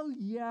 Well,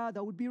 yeah,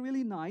 that would be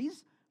really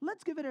nice.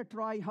 Let's give it a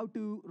try how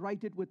to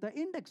write it with the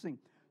indexing.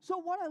 So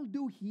what I'll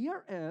do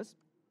here is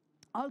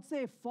I'll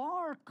say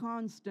for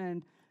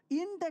constant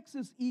index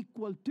is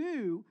equal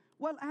to,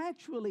 well,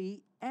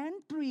 actually,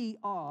 entry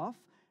of,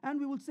 and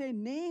we will say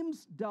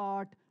names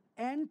dot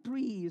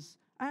entries,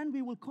 and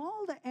we will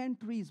call the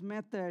entries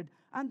method,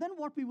 and then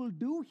what we will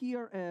do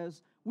here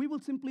is we will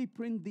simply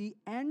print the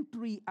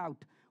entry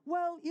out.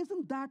 Well,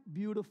 isn't that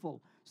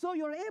beautiful? So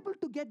you're able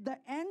to get the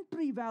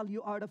entry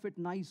value out of it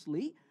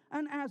nicely,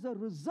 and as a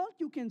result,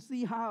 you can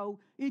see how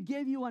it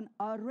gave you an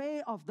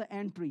array of the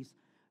entries.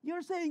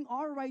 You're saying,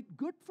 all right,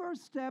 good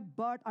first step,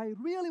 but I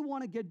really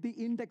want to get the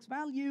index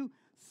value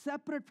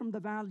separate from the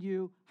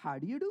value. How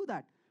do you do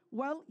that?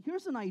 Well,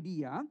 here's an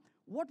idea.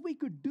 What we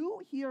could do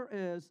here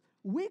is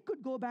we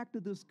could go back to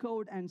this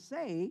code and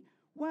say,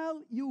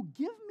 well, you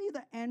give me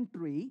the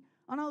entry,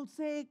 and I'll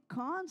say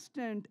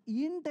constant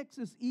index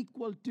is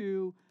equal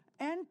to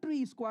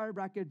entry square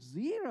bracket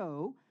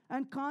 0,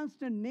 and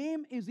constant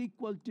name is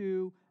equal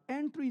to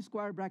entry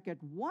square bracket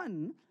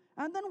 1.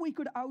 And then we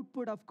could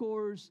output, of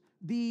course,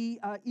 the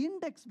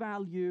index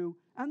value,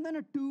 and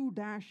then 2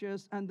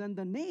 dashes, and then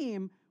the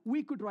name.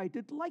 We could write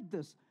it like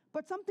this.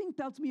 But something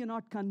tells me you're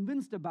not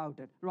convinced about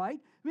it, right?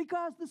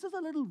 Because this is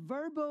a little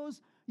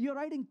verbose. You're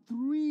writing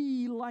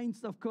 3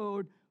 lines of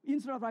code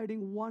instead of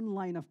writing 1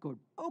 line of code.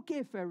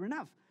 Okay, fair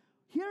enough.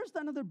 Here's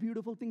another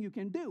beautiful thing you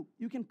can do.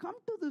 You can come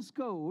to this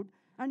code,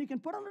 and you can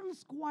put a little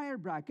square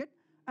bracket,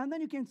 and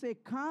then you can say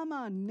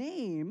comma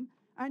name,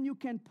 and you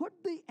can put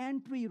the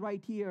entry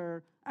right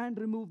here and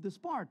remove this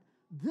part.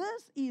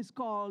 This is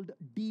called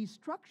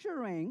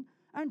destructuring,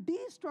 and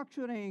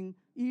destructuring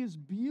is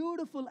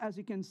beautiful, as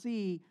you can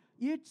see.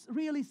 It's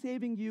really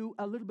saving you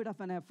a little bit of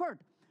an effort.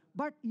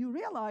 But you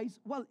realize,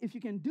 well, if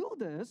you can do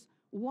this,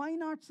 why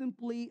not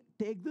simply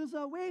take this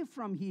away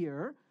from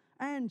here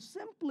and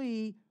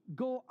simply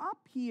go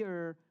up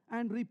here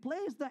and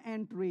replace the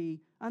entry,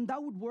 and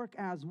that would work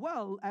as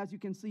well, as you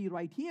can see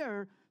right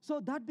here. So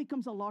that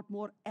becomes a lot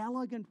more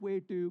elegant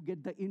way to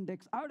get the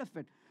index out of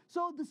it.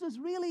 So this is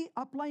really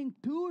applying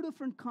 2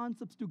 different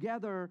concepts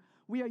together.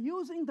 We are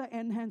using the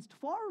enhanced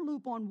for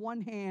loop on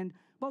one hand,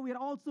 but we are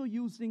also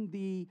using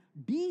the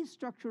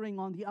destructuring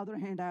on the other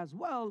hand as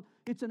well.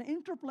 It's an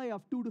interplay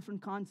of 2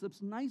 different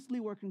concepts nicely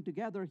working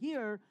together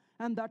here,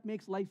 and that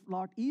makes life a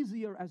lot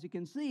easier, as you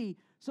can see.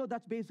 So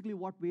that's basically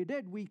what we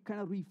did. We kind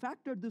of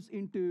refactored this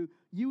into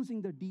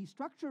using the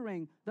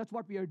destructuring. That's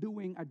what we are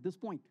doing at this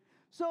point.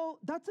 So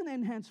that's an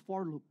enhanced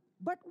for loop.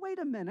 But wait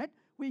a minute,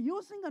 we're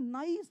using a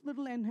nice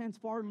little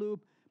enhanced for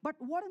loop, but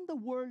what in the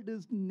world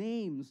is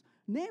names?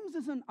 Names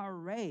is an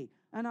array.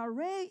 An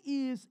array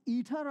is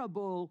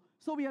iterable,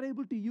 so we are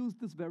able to use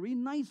this very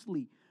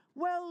nicely.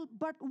 Well,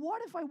 but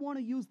what if I want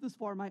to use this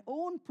for my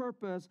own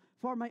purpose,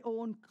 for my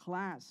own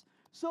class?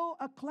 So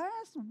a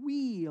class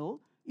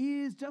wheel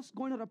is just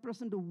going to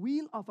represent the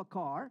wheel of a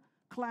car.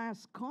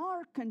 Class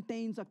car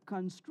contains a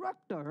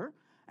constructor.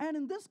 And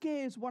in this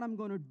case, what I'm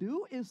going to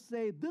do is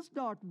say this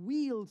dot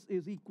wheels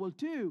is equal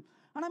to,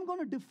 and I'm going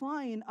to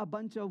define a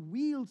bunch of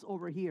wheels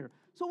over here.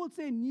 So we'll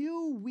say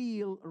new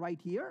wheel right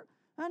here,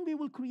 and we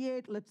will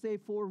create, let's say,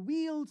 4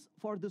 wheels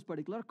for this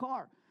particular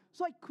car.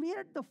 So I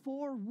created the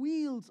 4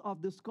 wheels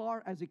of this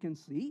car, as you can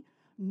see.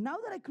 Now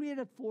that I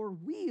created 4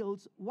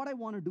 wheels, what I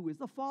want to do is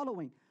the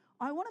following.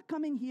 I want to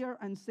come in here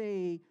and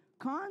say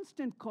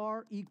constant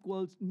car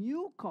equals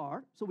new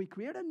car. So we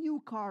create a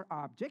new car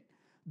object.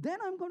 Then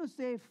I'm going to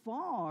say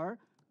for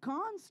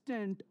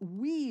constant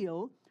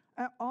wheel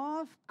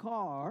of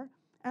car,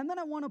 and then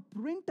I want to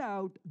print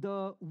out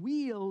the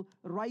wheel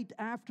right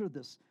after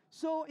this.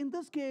 So in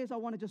this case, I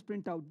want to just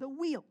print out the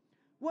wheel.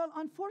 Well,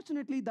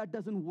 unfortunately, that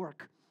doesn't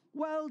work.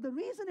 Well, the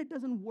reason it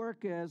doesn't work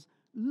is,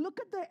 look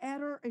at the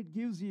error it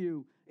gives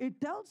you. It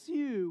tells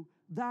you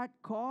that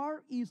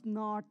car is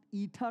not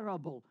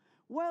iterable.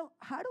 Well,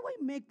 how do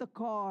I make the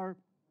car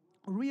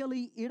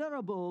really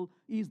iterable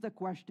is the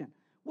question.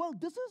 Well,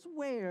 this is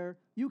where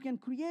you can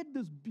create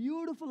this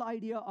beautiful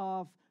idea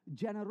of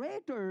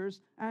generators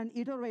and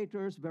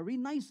iterators very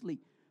nicely.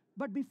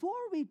 But before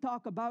we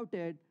talk about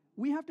it,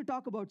 we have to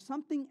talk about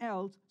something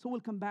else, so we'll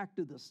come back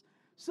to this.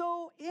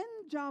 So in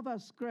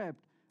JavaScript,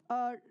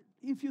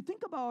 if you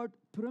think about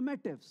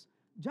primitives,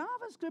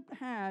 JavaScript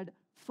had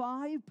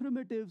 5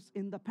 primitives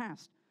in the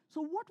past.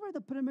 So what were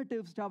the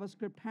primitives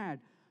JavaScript had?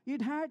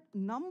 It had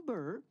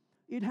number,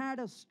 it had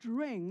a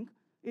string,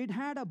 it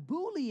had a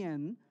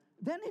Boolean,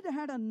 then it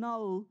had a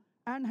null,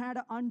 and had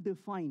an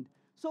undefined.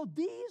 So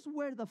these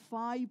were the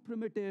 5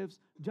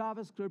 primitives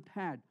JavaScript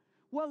had.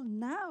 Well,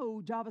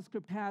 now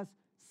JavaScript has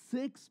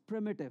 6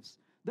 primitives.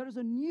 There is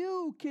a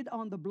new kid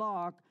on the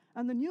block,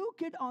 and the new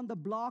kid on the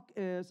block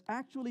is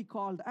actually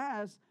called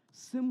as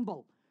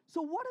symbol.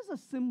 So what is a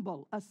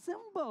symbol? A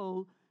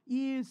symbol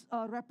is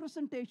a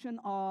representation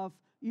of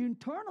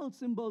internal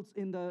symbols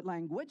in the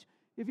language.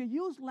 If you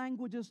use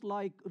languages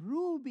like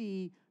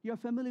Ruby, you're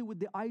familiar with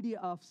the idea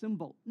of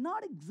symbol.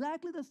 Not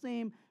exactly the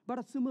same, but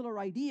a similar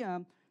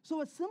idea.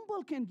 So a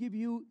symbol can give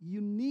you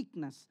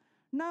uniqueness.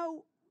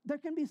 Now, there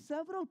can be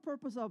several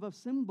purposes of a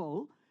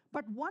symbol,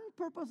 but one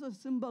purpose of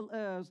symbol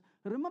is,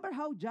 remember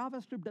how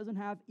JavaScript doesn't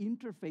have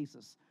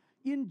interfaces.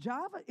 In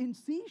Java, in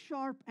C#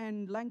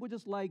 and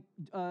languages like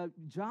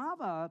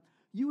Java,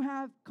 you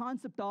have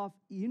concept of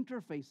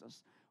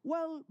interfaces.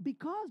 Well,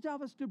 because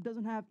JavaScript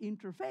doesn't have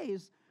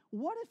interface,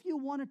 What if you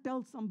want to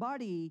tell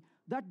somebody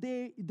that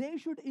they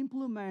should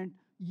implement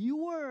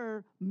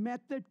your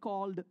method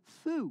called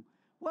foo?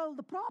 Well,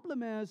 the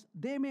problem is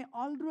they may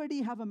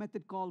already have a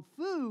method called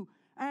foo,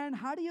 and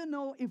how do you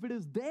know if it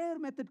is their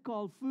method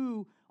called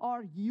foo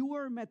or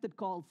your method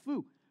called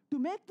foo? To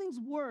make things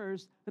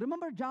worse,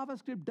 remember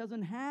JavaScript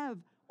doesn't have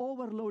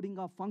overloading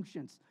of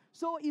functions.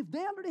 So if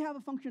they already have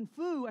a function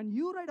foo and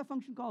you write a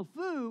function called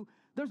foo,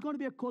 there's going to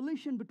be a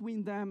collision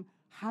between them.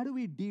 How do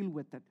we deal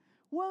with it?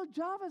 Well,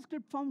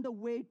 JavaScript found a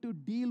way to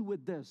deal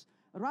with this.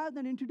 Rather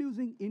than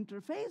introducing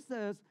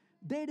interfaces,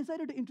 they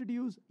decided to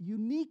introduce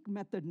unique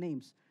method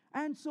names.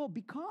 And so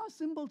because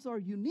symbols are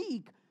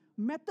unique,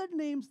 method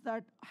names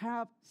that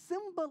have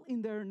symbol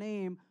in their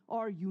name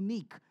are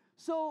unique.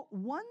 So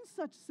one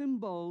such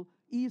symbol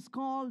is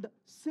called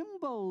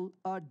symbol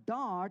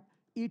dot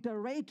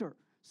iterator.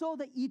 So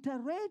the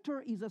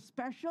iterator is a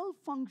special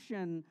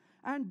function,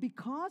 and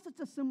because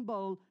it's a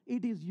symbol,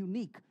 it is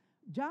unique.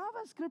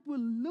 JavaScript will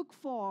look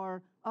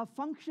for a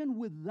function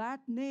with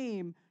that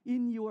name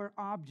in your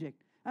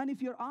object. And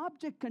if your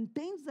object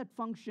contains that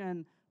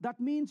function, that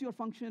means your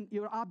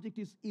object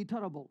is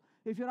iterable.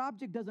 If your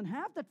object doesn't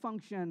have that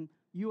function,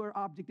 your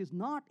object is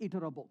not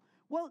iterable.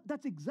 Well,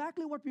 that's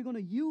exactly what we're going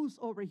to use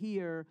over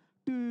here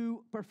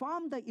to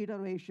perform the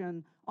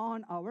iteration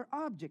on our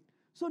object.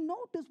 So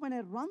notice when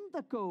I run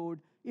the code,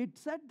 it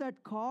said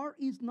that car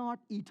is not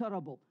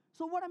iterable.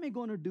 So what am I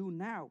going to do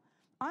now?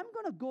 I'm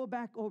going to go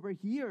back over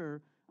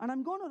here, and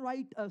I'm going to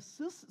write a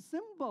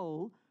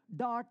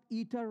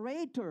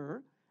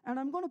symbol.iterator, and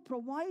I'm going to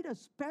provide a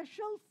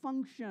special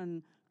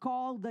function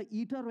called the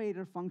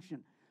iterator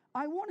function.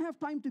 I won't have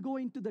time to go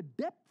into the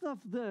depth of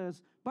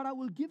this, but I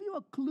will give you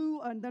a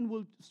clue, and then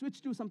we'll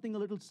switch to something a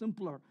little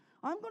simpler.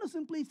 I'm going to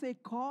simply say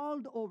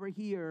called over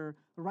here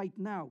right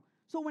now.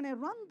 So when I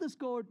run this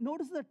code,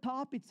 notice at the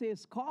top it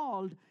says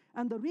called,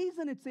 and the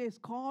reason it says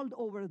called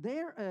over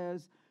there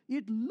is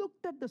it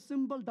looked at the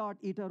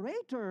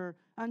symbol.iterator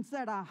and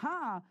said,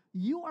 aha,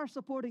 you are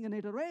supporting an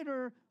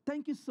iterator.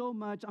 Thank you so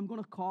much. I'm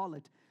going to call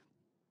it.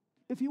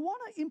 If you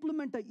want to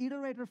implement the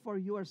iterator for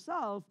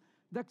yourself,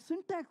 the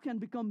syntax can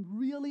become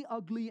really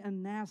ugly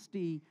and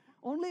nasty.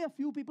 Only a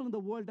few people in the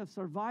world have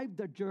survived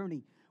that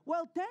journey.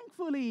 Well,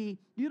 thankfully,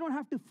 you don't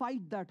have to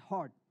fight that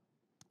hard.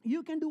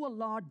 You can do a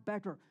lot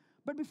better.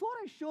 But before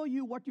I show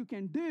you what you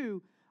can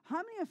do, how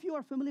many of you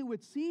are familiar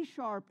with C#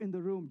 in the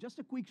room? Just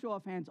a quick show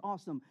of hands.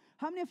 Awesome.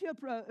 How many of you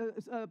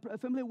are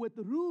familiar with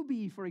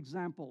Ruby, for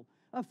example?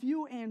 A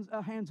few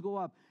hands go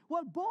up.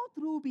 Well, both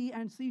Ruby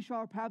and C#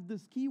 have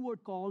this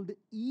keyword called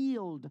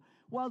yield.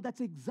 Well, that's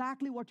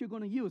exactly what you're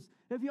going to use.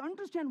 If you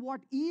understand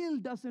what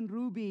yield does in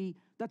Ruby,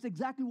 that's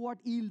exactly what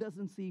yield does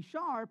in C#.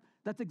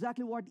 That's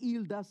exactly what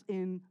yield does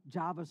in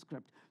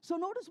JavaScript. So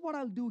notice what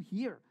I'll do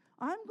here.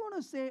 I'm going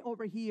to say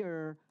over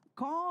here,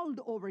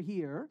 called over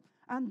here,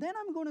 and then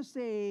I'm going to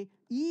say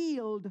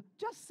yield,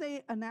 just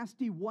say a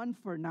nasty 1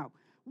 for now.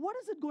 What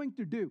is it going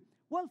to do?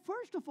 Well,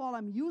 first of all,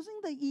 I'm using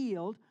the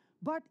yield,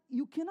 but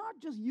you cannot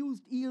just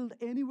use yield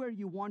anywhere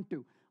you want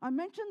to. I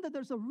mentioned that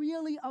there's a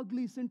really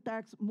ugly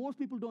syntax. Most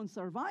people don't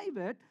survive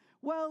it.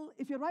 Well,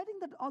 if you're writing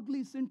that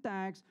ugly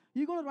syntax,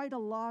 you're going to write a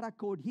lot of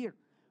code here.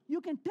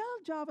 You can tell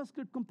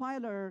JavaScript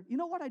compiler, you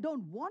know what, I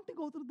don't want to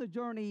go through the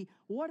journey.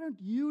 Why don't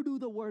you do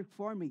the work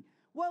for me?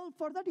 Well,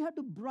 for that, you have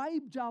to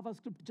bribe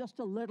JavaScript just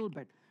a little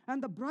bit. And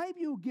the bribe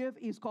you give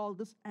is called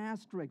this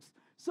asterisk.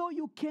 So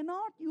you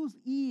cannot use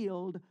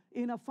yield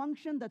in a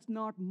function that's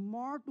not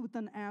marked with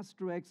an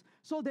asterisk.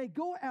 So they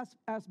go as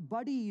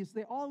buddies.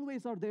 They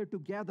always are there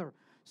together.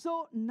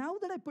 So now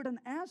that I put an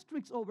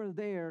asterisk over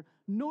there,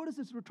 notice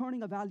it's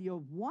returning a value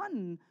of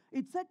 1.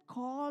 It said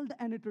called,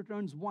 and it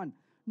returns 1.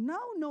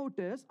 Now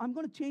notice, I'm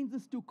going to change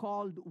this to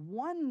called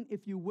 1,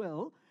 if you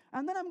will.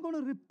 And then I'm going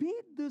to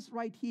repeat this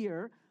right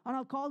here, and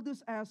I'll call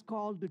this as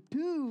called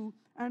 2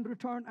 and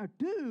return a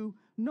 2.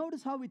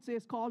 Notice how it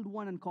says called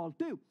 1 and called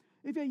 2.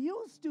 If you're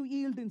used to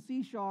yield in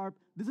C#,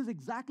 this is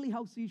exactly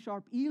how C#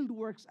 yield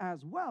works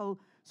as well.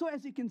 So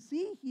as you can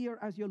see here,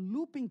 as you're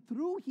looping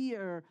through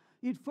here,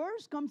 it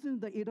first comes in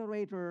the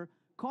iterator,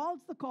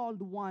 calls the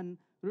called 1,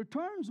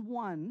 returns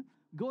 1,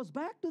 goes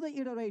back to the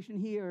iteration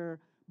here,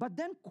 but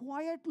then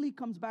quietly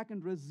comes back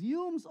and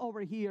resumes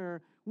over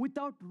here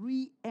without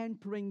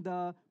re-entering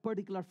the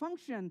particular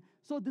function.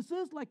 So this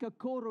is like a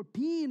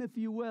coroutine, if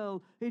you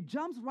will. It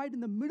jumps right in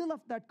the middle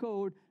of that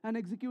code and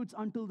executes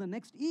until the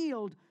next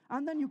yield.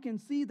 And then you can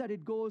see that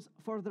it goes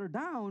further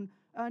down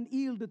and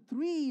yield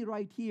 3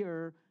 right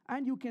here.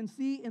 And you can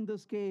see in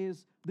this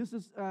case, this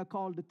is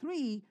called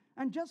 3.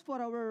 And just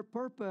for our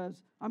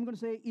purpose, I'm going to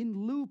say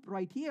in loop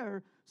right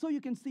here, so you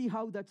can see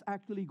how that's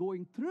actually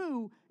going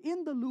through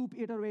in the loop,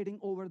 iterating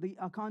over the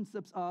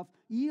concepts of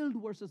yield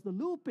versus the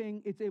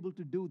looping. It's able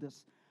to do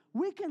this.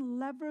 We can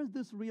leverage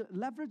this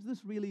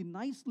really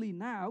nicely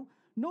now.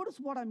 Notice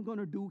what I'm going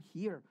to do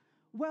here.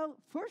 Well,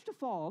 first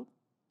of all,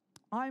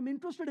 I'm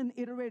interested in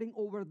iterating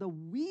over the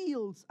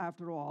wheels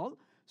after all.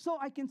 So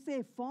I can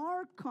say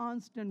for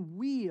constant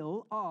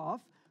wheel of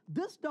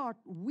this dot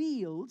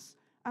wheels,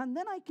 and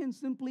then I can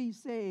simply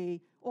say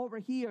over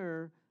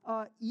here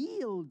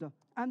yield,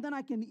 and then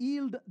I can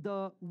yield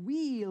the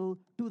wheel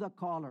to the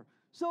caller.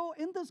 So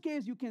in this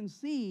case, you can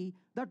see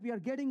that we are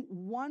getting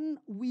one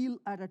wheel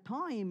at a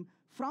time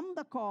from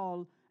the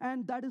call,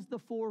 and that is the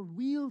 4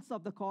 wheels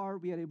of the car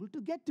we are able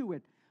to get to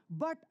it.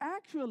 But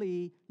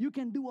actually, you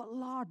can do a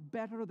lot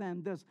better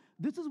than this.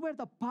 This is where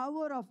the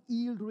power of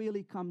yield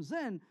really comes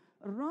in.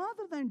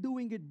 Rather than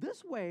doing it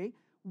this way,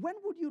 when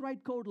would you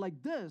write code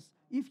like this?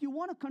 If you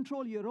want to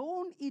control your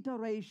own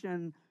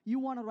iteration, you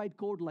want to write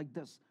code like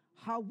this.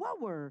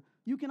 However,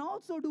 you can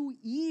also do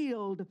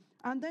yield,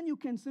 and then you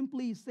can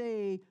simply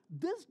say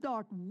this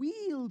dot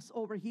wheels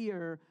over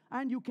here,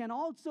 and you can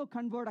also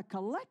convert a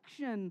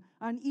collection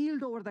and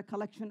yield over the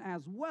collection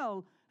as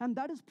well, and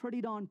that is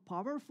pretty darn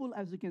powerful,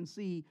 as you can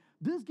see.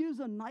 This gives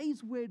a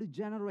nice way to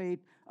generate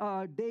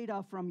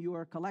data from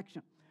your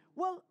collection.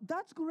 Well,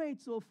 that's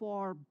great so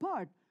far,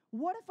 but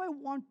what if I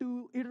want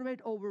to iterate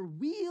over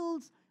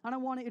wheels, and I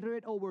want to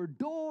iterate over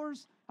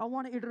doors, I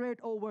want to iterate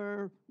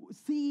over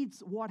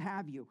seats, what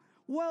have you?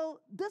 Well,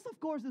 this, of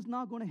course, is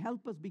not going to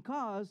help us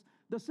because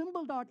the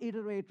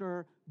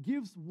symbol.iterator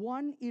gives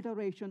one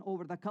iteration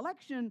over the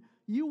collection.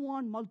 You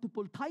want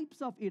multiple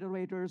types of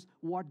iterators.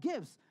 What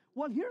gives?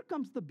 Well, here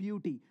comes the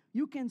beauty.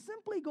 You can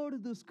simply go to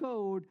this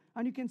code,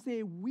 and you can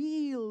say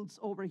wheels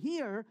over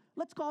here.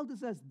 Let's call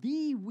this as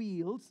the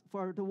wheels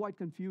to avoid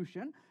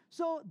confusion.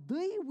 So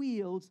the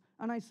wheels,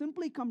 and I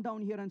simply come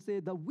down here and say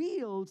the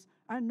wheels,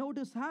 and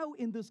notice how,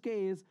 in this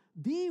case,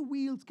 the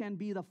wheels can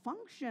be the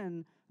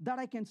function that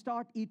I can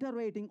start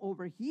iterating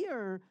over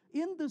here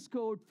in this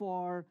code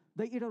for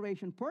the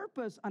iteration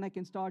purpose, and I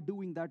can start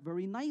doing that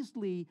very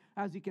nicely,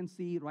 as you can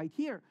see right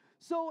here.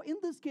 So in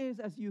this case,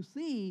 as you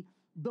see,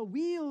 the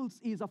wheels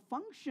is a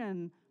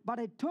function, but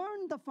I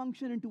turn the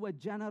function into a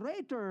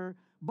generator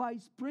by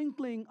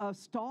sprinkling a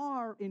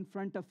star in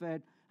front of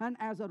it, and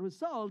as a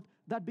result,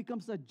 that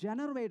becomes a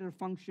generator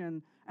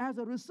function. As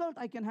a result,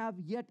 I can have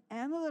yet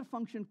another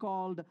function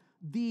called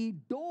the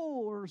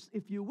doors,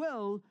 if you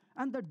will,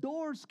 and the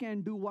doors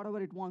can do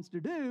whatever it wants to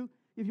do.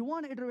 If you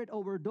want to iterate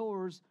over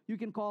doors, you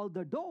can call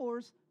the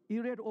doors.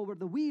 Iterate over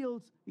the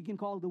wheels, you can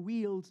call the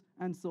wheels,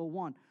 and so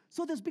on.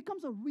 So this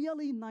becomes a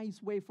really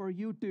nice way for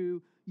you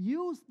to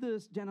use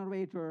this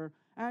generator.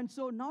 And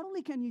so not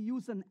only can you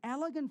use an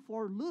elegant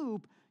for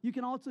loop, you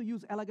can also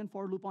use elegant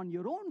for loop on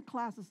your own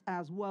classes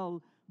as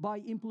well by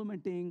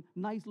implementing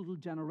nice little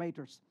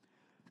generators.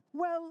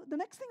 Well, the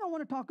next thing I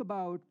want to talk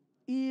about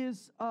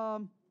is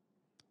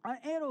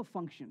arrow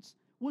functions.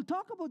 We'll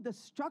talk about the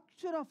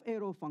structure of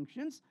arrow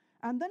functions,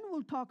 and then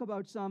we'll talk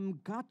about some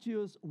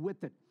gotchas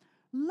with it.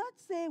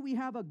 Let's say we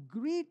have a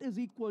greet is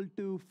equal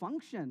to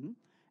function.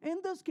 In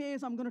this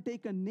case, I'm going to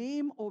take a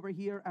name over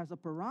here as a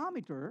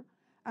parameter.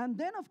 And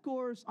then, of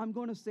course, I'm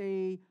going to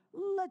say,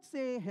 let's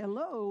say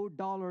hello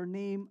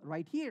 $name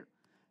right here.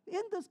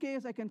 In this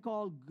case, I can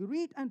call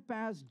greet and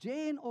pass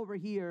Jane over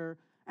here.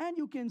 And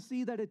you can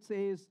see that it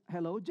says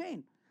hello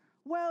Jane.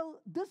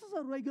 Well, this is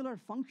a regular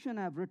function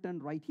I've written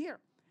right here.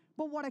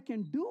 But what I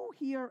can do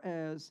here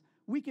is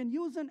we can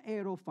use an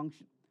arrow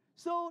function.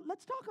 So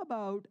let's talk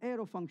about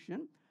arrow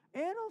function.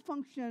 Arrow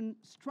function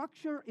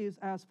structure is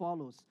as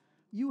follows.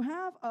 You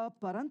have a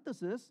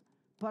parenthesis,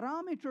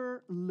 parameter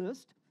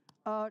list,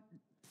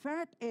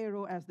 fat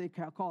arrow as they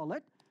call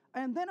it,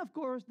 and then of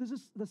course this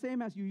is the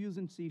same as you use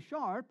in C#,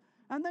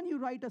 and then you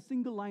write a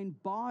single line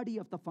body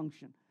of the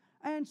function.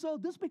 And so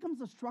this becomes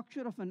the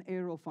structure of an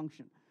arrow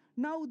function.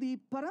 Now the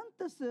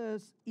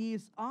parenthesis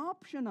is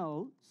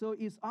optional, so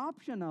is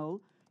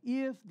optional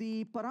if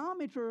the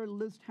parameter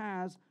list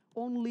has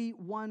only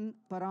one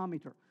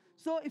parameter.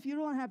 So if you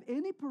don't have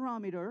any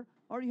parameter,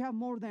 or you have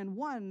more than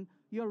one,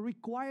 you're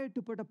required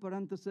to put a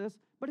parenthesis.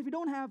 But if you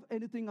don't have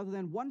anything other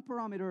than one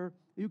parameter,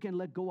 you can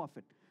let go of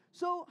it.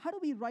 So how do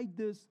we write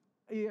this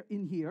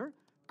in here?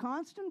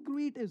 Constant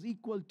greet is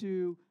equal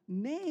to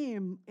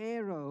name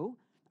arrow,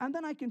 and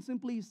then I can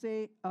simply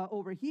say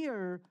over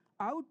here,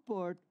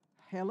 output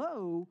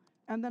hello,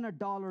 and then a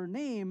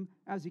 $name,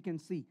 as you can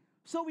see.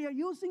 So we are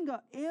using an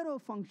arrow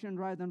function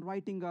rather than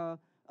writing a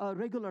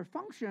regular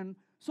function.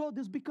 So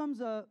this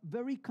becomes a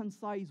very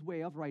concise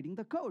way of writing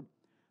the code.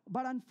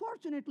 But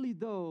unfortunately,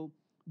 though,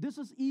 this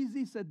is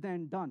easy said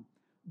than done.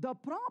 The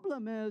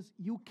problem is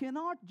you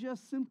cannot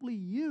just simply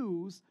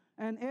use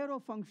an arrow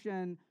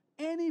function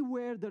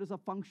anywhere there is a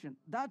function.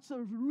 That's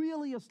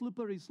really a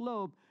slippery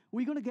slope.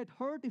 We're going to get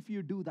hurt if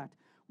you do that.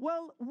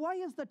 Well, why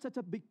is that such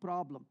a big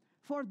problem?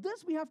 For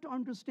this, we have to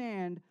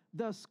understand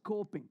the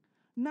scoping.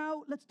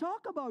 Now, let's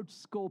talk about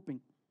scoping.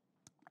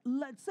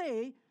 Let's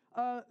say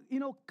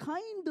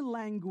kind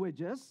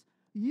languages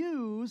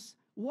use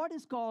what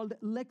is called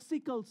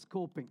lexical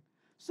scoping.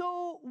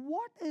 So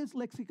what is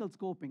lexical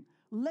scoping?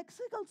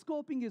 Lexical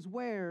scoping is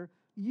where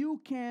you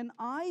can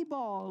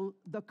eyeball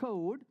the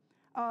code,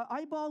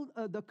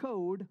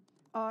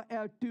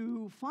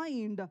 to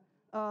find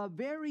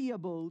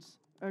variables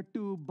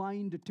to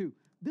bind to.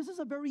 This is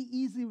a very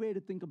easy way to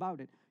think about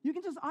it. You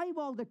can just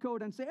eyeball the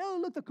code and say, oh,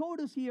 look, the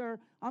code is here.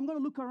 I'm going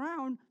to look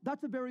around.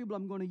 That's a variable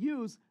I'm going to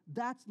use.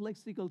 That's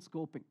lexical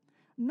scoping.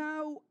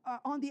 Now,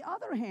 on the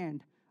other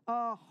hand,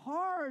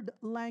 Hard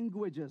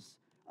languages,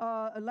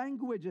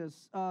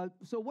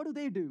 so what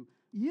do?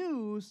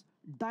 Use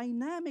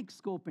dynamic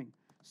scoping.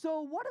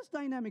 So what is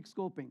dynamic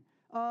scoping?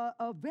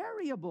 A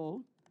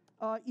variable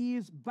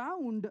is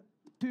bound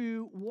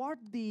to what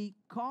the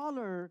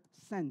caller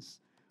sends.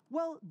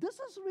 Well, this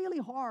is really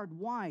hard.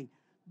 Why?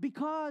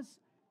 Because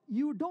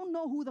you don't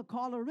know who the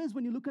caller is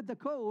when you look at the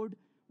code.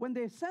 When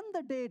they send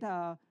the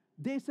data,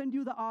 they send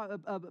you the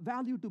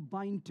value to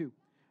bind to.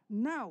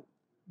 Now,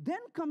 then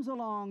comes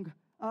along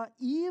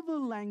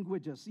evil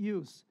languages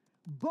use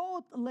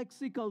both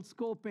lexical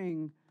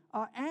scoping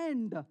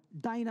and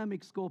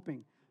dynamic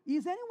scoping.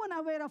 Is anyone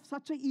aware of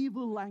such an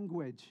evil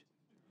language?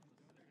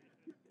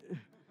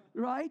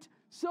 Right?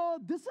 So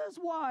this is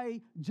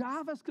why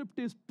JavaScript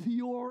is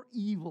pure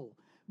evil,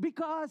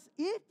 because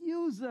it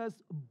uses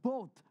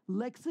both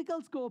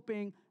lexical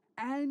scoping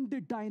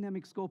and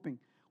dynamic scoping.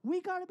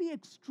 We got to be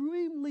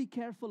extremely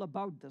careful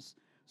about this.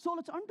 So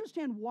let's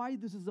understand why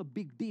this is a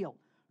big deal.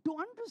 To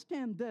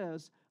understand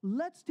this,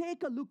 let's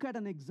take a look at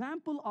an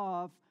example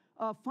of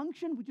a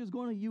function which is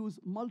going to use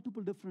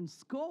multiple different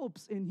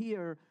scopes in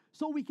here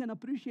so we can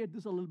appreciate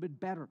this a little bit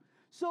better.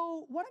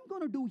 So what I'm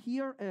going to do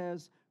here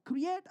is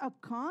create a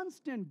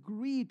constant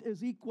greet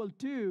is equal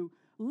to,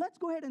 let's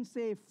go ahead and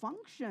say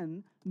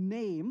function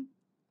name.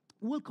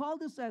 We'll call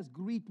this as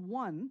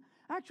greet1.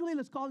 Actually,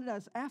 let's call it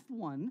as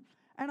f1.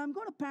 And I'm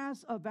going to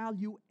pass a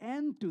value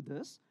n to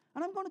this.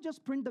 And I'm going to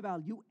just print the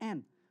value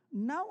n.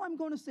 Now I'm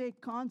going to say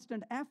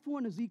constant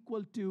f1 is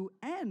equal to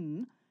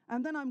n.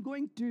 And then I'm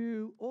going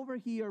to, over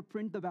here,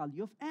 print the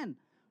value of n.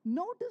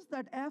 Notice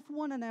that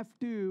f1 and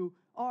f2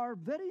 are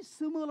very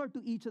similar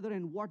to each other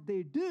in what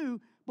they do,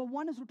 but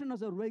one is written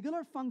as a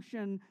regular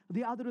function,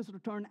 the other is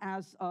returned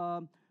as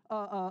an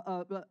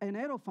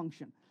arrow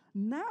function.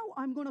 Now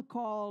I'm going to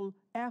call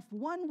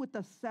f1 with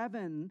a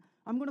 7.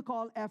 I'm going to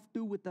call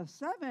f2 with a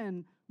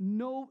 7.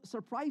 No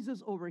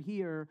surprises over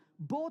here.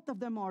 Both of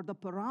them are the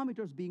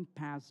parameters being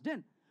passed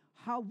in.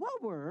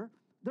 However,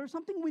 there's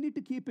something we need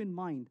to keep in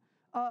mind.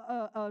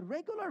 A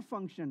regular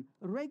function,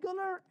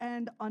 regular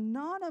and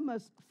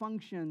anonymous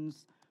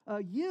functions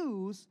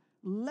use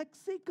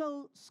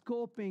lexical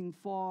scoping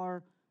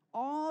for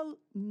all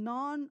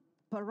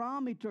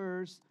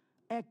non-parameters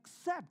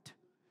except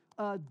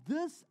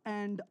this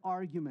and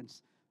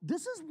arguments.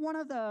 This is one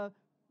of the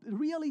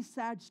really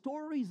sad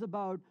stories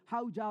about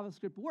how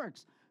JavaScript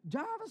works.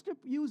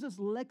 JavaScript uses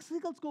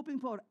lexical scoping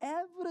for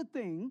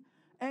everything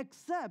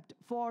except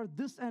for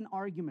this and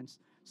arguments.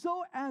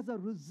 So as a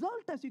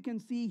result, as you can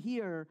see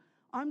here,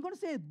 I'm going to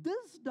say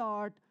this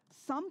dot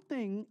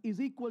something is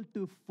equal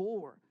to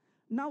 4.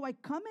 Now I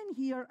come in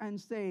here and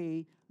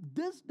say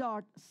this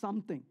dot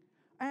something.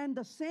 And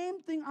the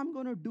same thing I'm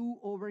going to do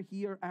over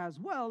here as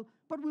well,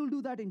 but we'll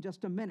do that in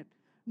just a minute.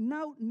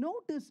 Now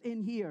notice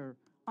in here,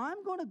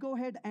 I'm going to go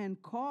ahead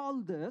and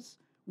call this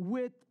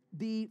with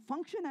the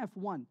function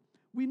f1.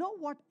 We know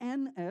what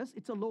n is.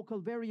 It's a local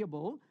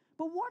variable.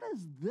 But what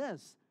is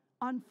this?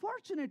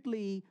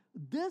 Unfortunately,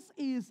 this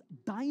is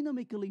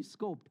dynamically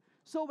scoped.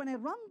 So when I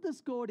run this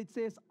code, it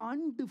says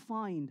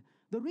undefined.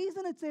 The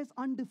reason it says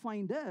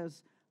undefined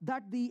is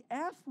that the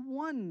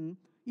f1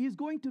 is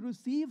going to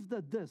receive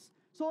the this.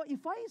 So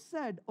if I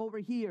said over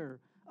here,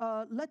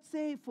 let's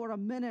say for a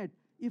minute,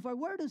 if I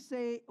were to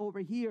say over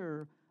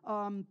here,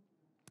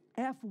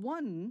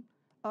 f1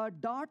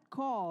 dot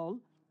call,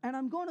 and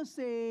I'm going to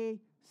say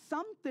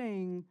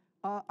something,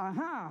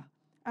 aha,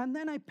 and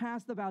then I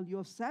pass the value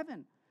of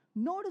 7.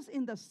 Notice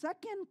in the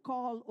second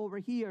call over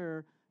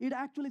here, it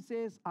actually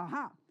says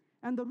aha.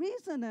 And the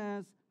reason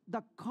is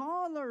the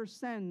caller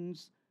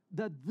sends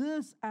the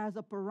this as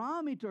a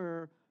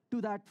parameter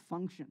to that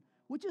function,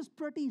 which is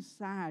pretty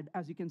sad,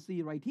 as you can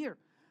see right here.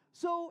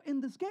 So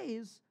in this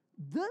case,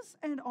 this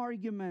and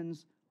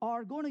arguments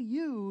are going to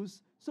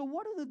use, so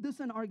what do the this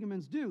and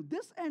arguments do?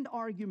 This and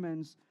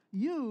arguments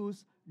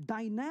use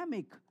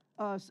dynamic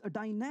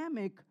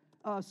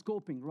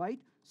scoping, right?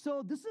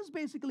 So this is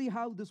basically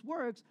how this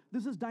works.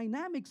 This is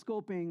dynamic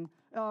scoping,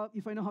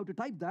 if I know how to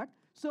type that.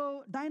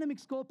 So dynamic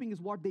scoping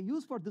is what they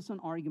use for this and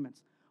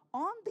arguments.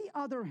 On the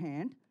other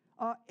hand,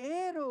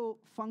 arrow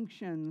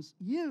functions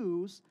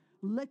use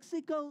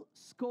lexical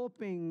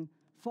scoping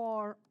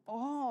for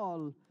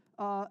all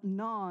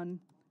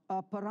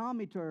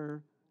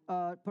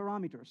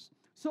parameters.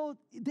 So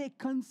they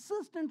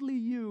consistently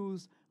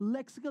use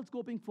lexical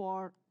scoping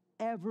for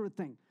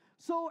everything.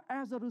 So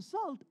as a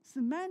result,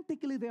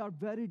 semantically, they are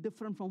very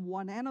different from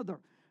one another.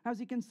 As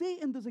you can see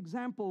in this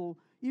example,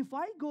 if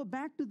I go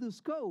back to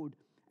this code,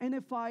 and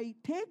if I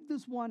take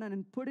this one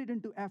and put it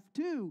into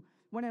F2,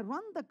 when I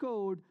run the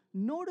code,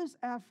 notice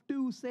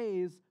F2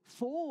 says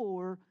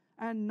 4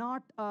 and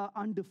not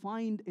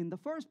undefined in the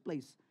first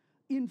place.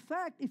 In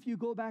fact, if you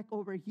go back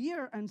over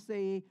here and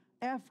say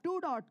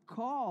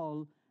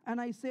F2.call,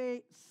 and I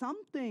say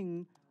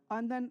something,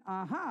 and then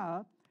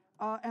aha,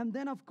 and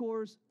then, of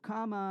course,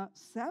 comma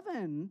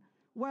 7,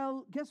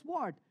 well, guess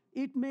what?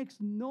 It makes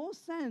no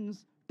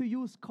sense to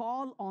use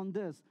call on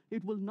this.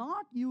 It will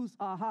not use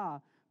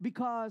aha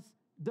because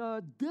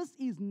this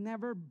is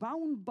never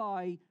bound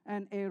by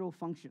an arrow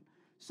function.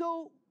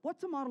 So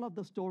what's the moral of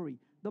the story?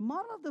 The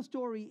moral of the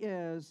story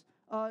is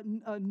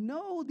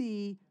know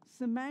the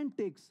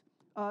semantics,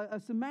 a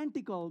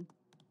semantical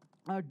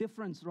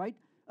difference, right?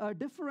 A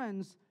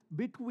difference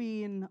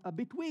between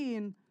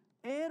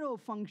arrow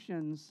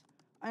functions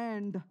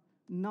and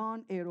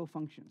non-arrow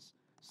functions.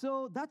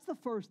 So that's the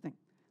first thing.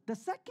 The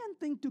second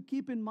thing to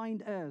keep in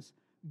mind is,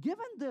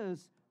 given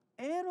this,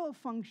 arrow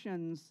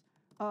functions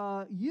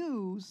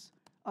use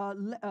a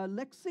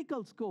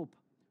lexical scope.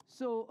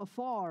 So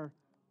for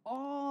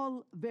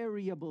all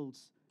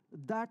variables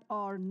that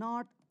are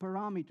not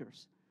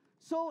parameters.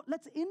 So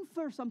let's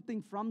infer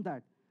something from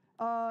that.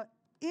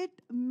 It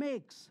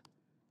makes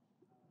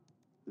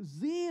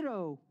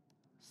zero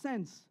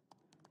sense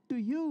to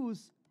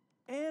use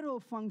arrow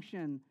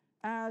function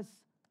as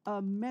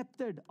a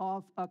method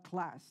of a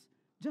class.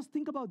 Just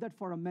think about that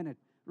for a minute,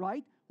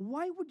 right?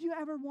 Why would you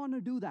ever want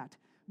to do that?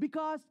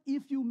 Because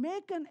if you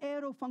make an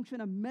arrow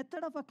function a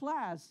method of a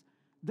class,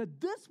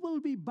 this will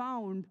be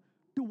bound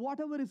to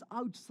whatever is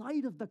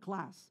outside of the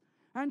class.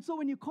 And so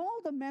when you call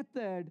the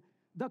method,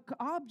 the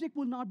object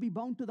will not be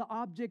bound to the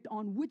object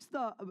on which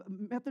the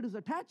method is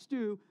attached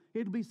to.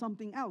 It'll be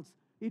something else.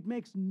 It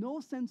makes no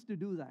sense to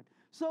do that.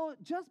 So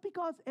just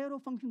because arrow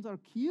functions are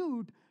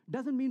cute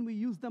doesn't mean we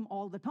use them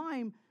all the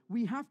time.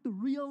 We have to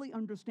really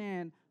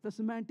understand the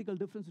semantical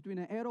difference between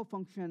an arrow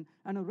function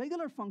and a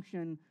regular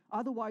function.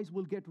 Otherwise,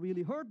 we'll get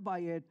really hurt by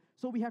it.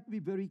 So we have to be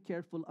very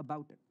careful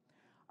about it.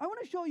 I want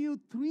to show you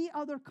 3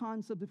 other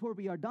concepts before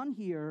we are done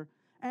here.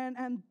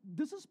 And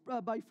this is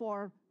by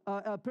far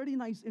a pretty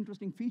nice,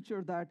 interesting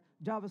feature that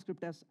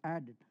JavaScript has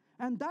added.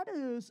 And that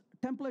is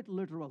template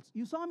literals.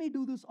 You saw me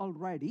do this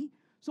already.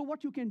 So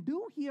what you can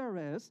do here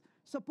is,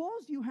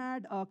 suppose you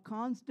had a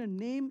constant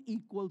name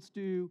equals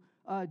to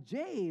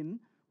Jane.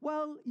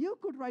 Well, you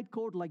could write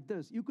code like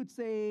this. You could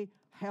say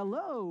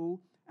hello,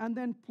 and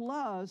then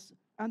plus,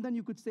 and then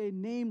you could say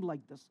name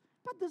like this.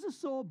 But this is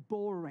so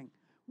boring.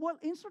 Well,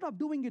 instead of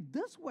doing it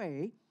this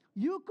way,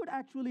 you could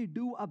actually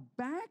do a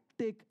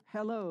backtick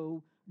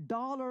hello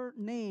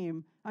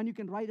 $name, and you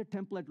can write a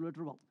template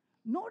literal.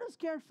 Notice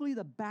carefully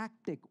the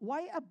backtick.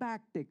 Why a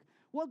backtick?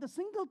 Well, the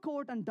single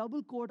quote and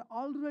double quote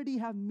already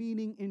have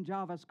meaning in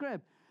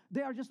JavaScript.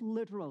 They are just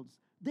literals.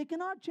 They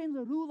cannot change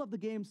the rule of the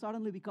game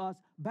suddenly because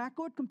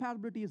backward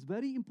compatibility is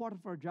very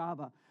important for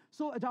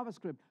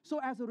JavaScript.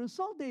 So as a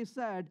result, they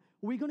said,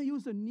 we're going to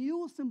use a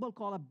new symbol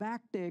called a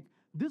backtick.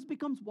 This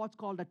becomes what's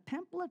called a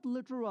template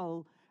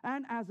literal.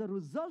 And as a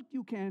result,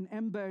 you can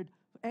embed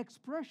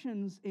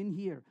expressions in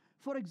here.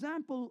 For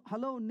example,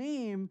 hello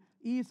name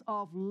is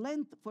of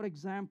length, for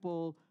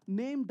example,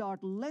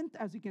 name.length,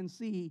 as you can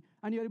see,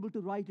 and you're able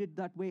to write it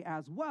that way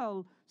as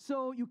well.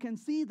 So you can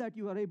see that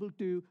you are able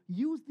to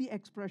use the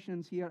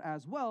expressions here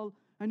as well,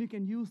 and you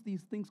can use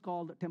these things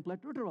called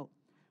template literal.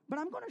 But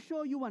I'm going to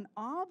show you an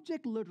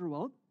object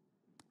literal,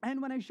 and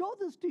when I show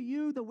this to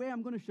you the way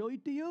I'm going to show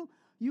it to you,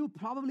 you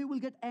probably will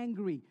get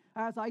angry,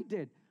 as I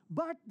did.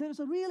 But there's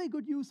a really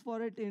good use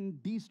for it in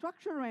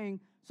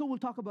destructuring, so we'll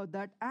talk about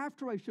that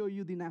after I show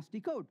you the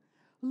nasty code.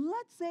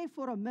 Let's say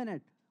for a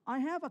minute, I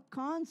have a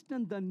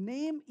constant, the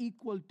name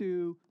equal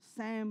to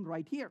Sam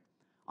right here.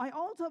 I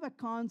also have a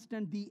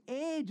constant, the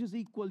age is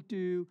equal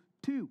to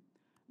 2.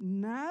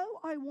 Now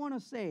I want to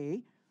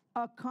say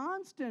a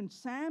constant,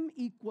 Sam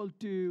equal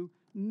to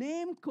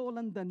name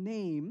colon the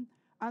name,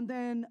 and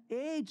then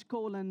age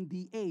colon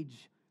the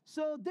age.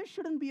 So this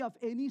shouldn't be of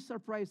any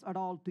surprise at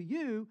all to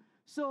you.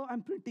 So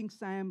I'm printing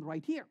Sam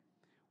right here.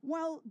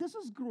 Well, this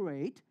is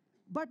great,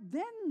 but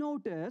then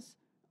notice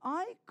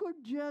I could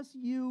just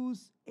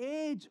use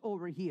age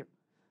over here.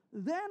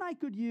 Then I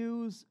could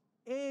use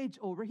age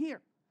over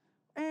here.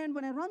 And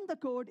when I run the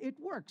code, it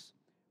works.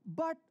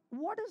 But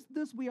what is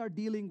this we are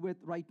dealing with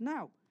right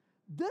now?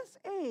 This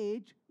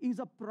age is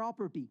a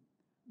property.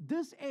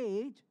 This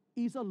age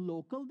is a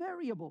local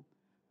variable.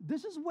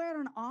 This is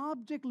where an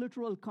object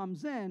literal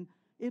comes in.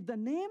 If the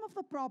name of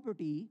the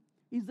property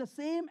is the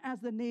same as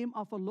the name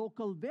of a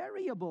local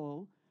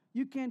variable,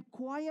 you can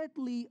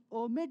quietly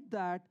omit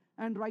that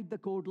and write the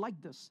code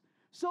like this.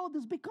 So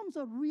this becomes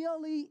a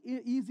really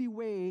easy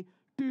way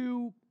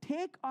to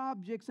take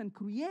objects and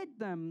create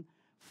them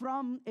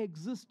from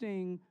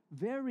existing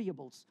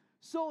variables.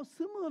 So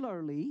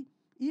similarly,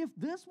 if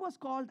this was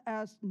called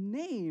as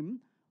name,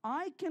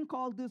 I can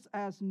call this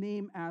as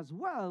name as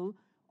well.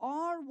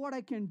 Or what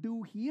I can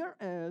do here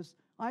is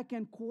I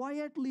can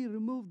quietly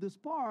remove this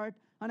part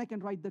and I can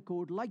write the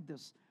code like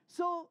this.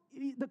 So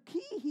the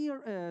key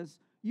here is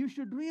you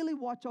should really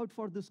watch out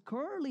for this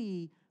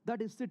curly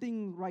that is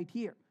sitting right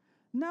here.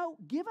 Now,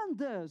 given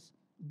this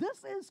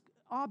is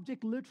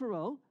object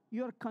literal,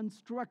 you're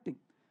constructing.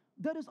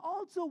 There is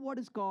also what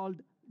is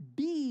called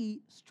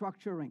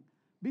destructuring.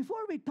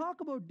 Before we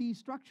talk about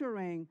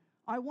destructuring,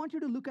 I want you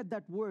to look at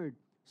that word,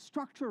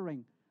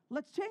 structuring.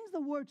 Let's change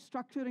the word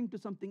structuring to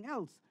something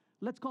else.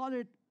 Let's call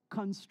it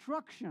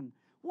construction.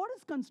 What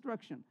is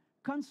construction?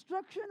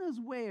 Construction is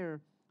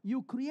where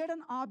you create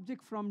an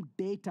object from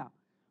data.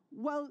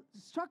 Well,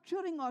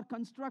 structuring or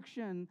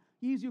construction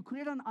is you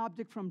create an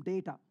object from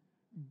data.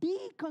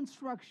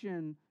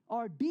 Deconstruction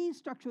or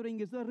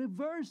destructuring is the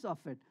reverse of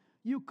it.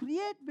 You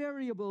create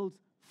variables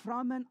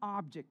from an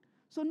object.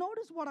 So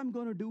notice what I'm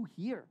going to do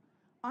here.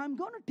 I'm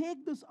going to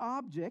take this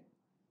object,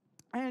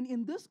 and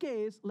in this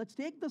case, let's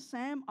take the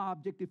SAM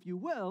object, if you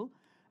will,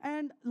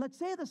 and let's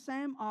say the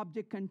SAM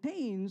object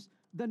contains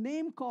the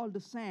name called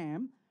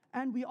Sam,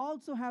 and we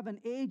also have an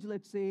age,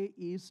 let's say,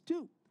 is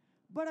 2.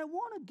 But I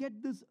want to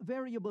get this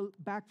variable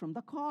back from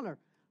the caller.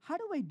 How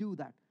do I do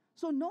that?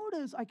 So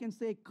notice I can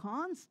say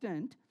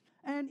constant,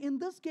 and in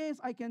this case,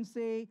 I can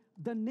say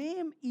the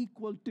name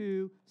equal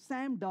to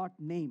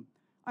sam.name.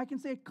 I can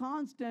say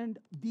constant,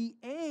 the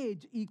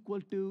age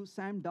equal to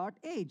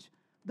sam.age.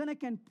 Then I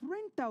can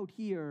print out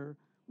here,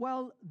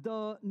 well,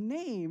 the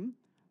name,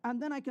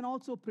 and then I can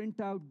also print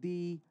out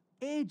the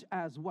age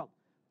as well.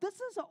 This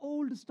is an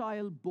old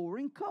style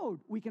boring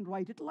code. We can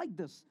write it like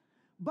this.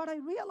 But I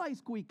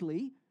realized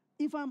quickly,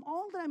 if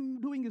all that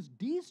I'm doing is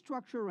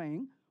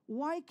destructuring,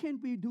 why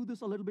can't we do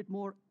this a little bit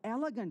more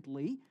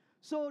elegantly?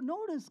 So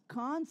notice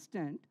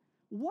constant.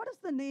 What is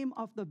the name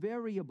of the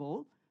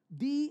variable?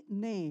 The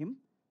name.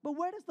 But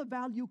where does the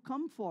value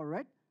come for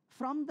it?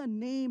 From the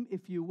name,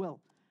 if you will.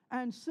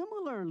 And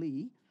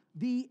similarly,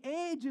 the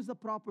age is a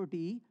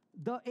property.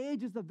 The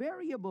age is the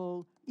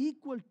variable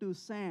equal to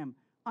Sam.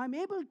 I'm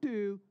able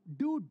to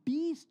do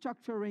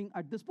destructuring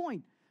at this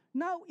point.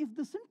 Now, if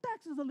the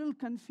syntax is a little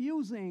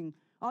confusing,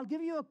 I'll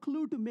give you a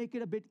clue to make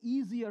it a bit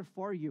easier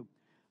for you.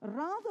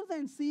 Rather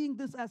than seeing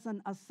this as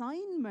an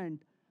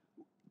assignment,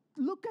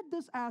 look at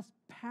this as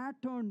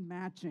pattern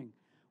matching.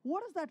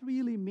 What does that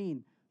really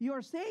mean?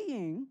 You're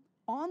saying,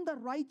 on the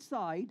right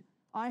side,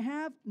 I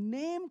have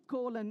name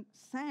colon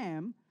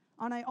Sam,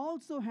 and I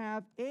also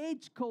have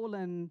age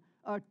colon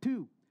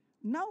 2.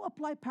 Now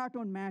apply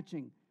pattern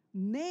matching.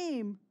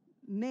 Name,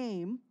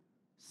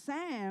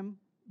 Sam,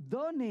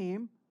 the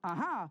name,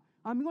 aha,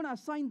 I'm going to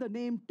assign the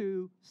name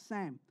to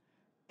Sam.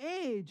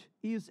 Age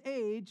is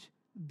age,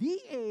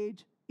 the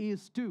age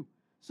is 2.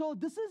 So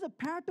this is a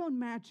pattern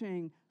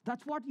matching.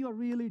 That's what you're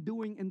really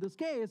doing in this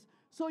case.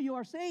 So you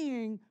are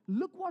saying,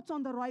 look what's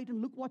on the right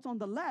and look what's on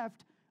the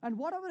left, and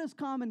whatever is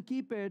common,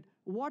 keep it.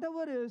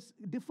 Whatever is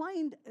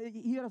defined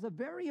here as a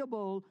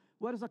variable,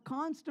 what is a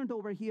constant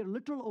over here,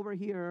 literal over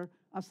here,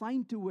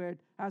 assigned to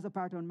it as a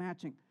pattern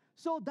matching.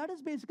 So that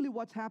is basically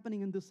what's happening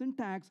in the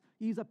syntax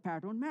is a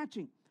pattern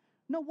matching.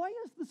 Now, why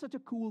is this such a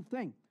cool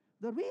thing?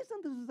 The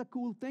reason this is a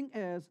cool thing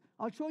is,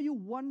 I'll show you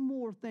one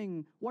more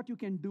thing, what you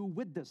can do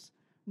with this.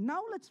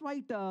 Now let's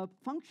write a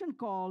function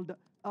called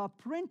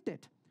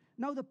printit.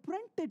 Now the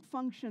printit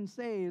function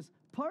says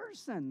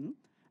person,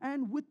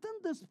 and within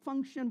this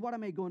function, what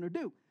am I going to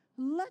do?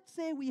 Let's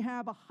say we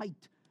have a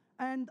height,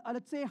 and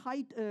let's say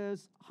height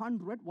is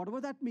 100,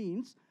 whatever that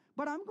means,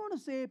 but I'm going to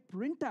say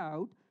print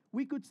out.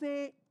 We could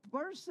say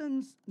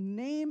person's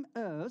name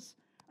is,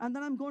 and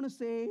then I'm going to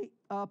say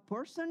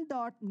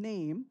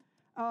person.name,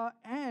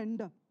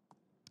 and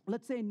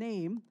let's say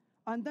name,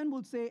 and then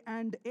we'll say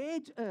and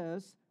age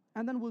is,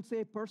 and then we'll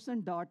say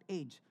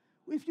person.age.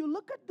 If you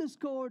look at this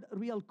code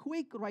real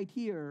quick right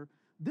here,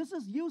 this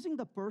is using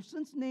the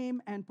person's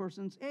name and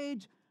person's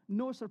age,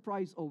 no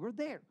surprise over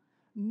there.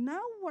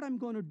 Now what I'm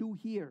going to do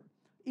here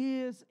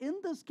is, in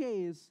this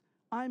case,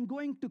 I'm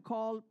going to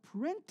call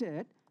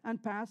printit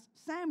and pass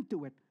Sam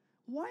to it.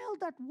 While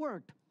that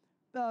worked,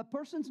 the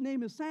person's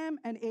name is Sam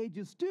and age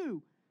is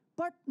 2,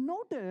 but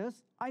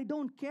notice I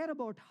don't care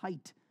about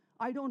height.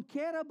 I don't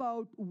care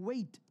about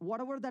weight,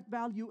 whatever that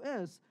value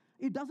is.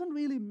 It doesn't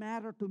really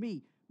matter to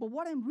me. But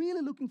what I'm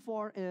really looking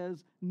for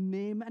is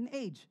name and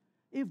age.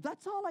 If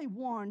that's all I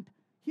want,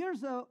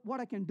 here's what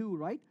I can do,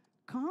 right?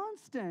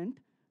 Constant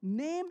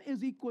name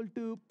is equal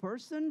to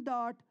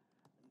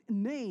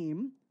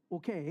person.name,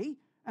 okay?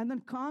 And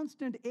then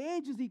constant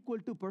age is equal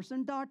to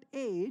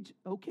person.age,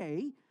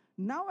 okay?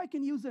 Now I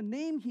can use a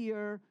name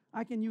here.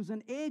 I can use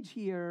an age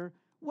here.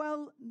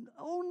 Well,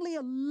 only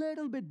a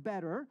little bit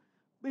better.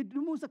 It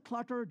removes the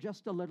clutter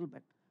just a little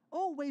bit.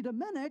 Oh, wait a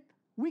minute.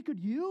 We could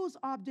use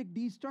object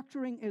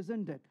destructuring,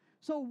 isn't it?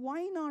 So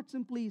why not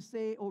simply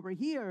say over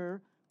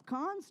here,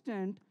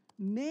 constant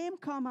name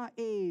comma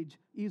age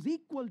is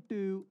equal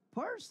to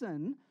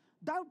person?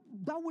 That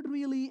would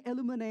really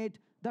eliminate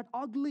that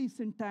ugly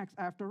syntax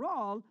after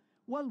all.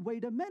 Well,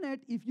 wait a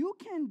minute. If you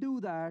can do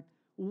that,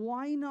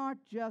 why not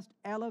just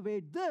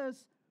elevate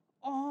this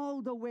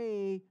all the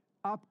way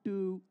up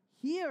to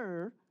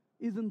here?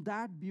 Isn't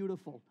that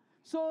beautiful?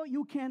 So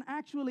you can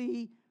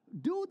actually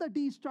do the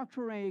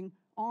destructuring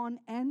on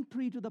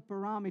entry to the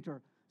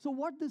parameter. So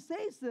what this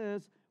says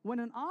is, when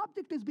an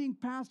object is being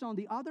passed on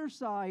the other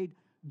side,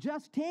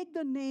 just take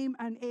the name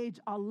and age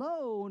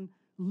alone,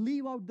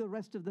 leave out the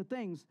rest of the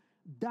things.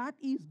 That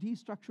is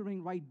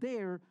destructuring right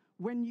there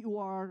when you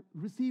are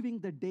receiving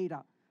the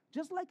data.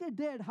 Just like I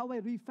did, how I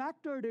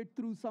refactored it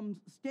through some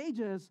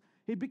stages,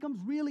 it becomes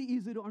really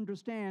easy to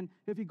understand.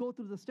 If you go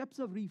through the steps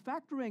of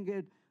refactoring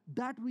it,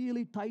 that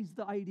really ties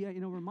the idea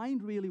in our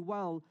mind really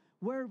well.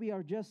 where we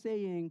are just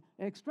saying,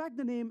 extract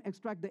the name,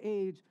 extract the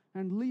age,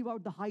 and leave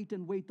out the height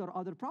and weight or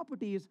other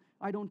properties.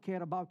 I don't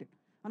care about it.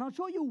 And I'll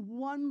show you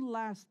one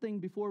last thing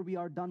before we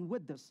are done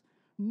with this.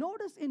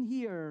 Notice in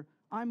here,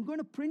 I'm going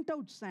to print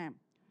out Sam.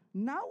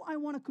 Now I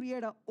want to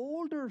create an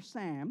older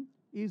Sam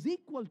is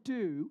equal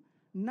to,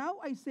 now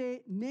I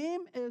say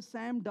name is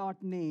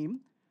sam.name,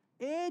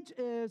 age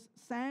is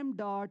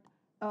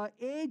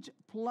sam.age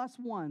plus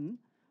 1,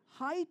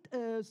 height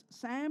is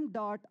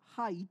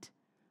sam.height,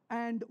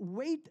 and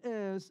weight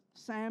is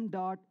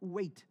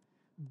sam.weight.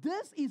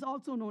 This is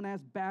also known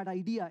as bad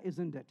idea,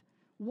 isn't it?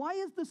 Why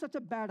is this such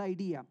a bad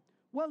idea?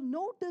 Well,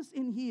 notice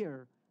in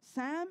here,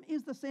 Sam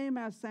is the same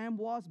as Sam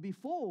was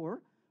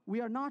before. We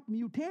are not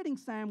mutating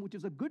Sam, which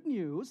is a good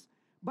news.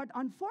 But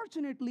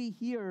unfortunately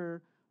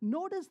here,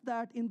 notice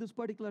that in this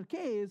particular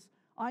case,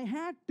 I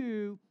had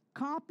to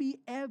copy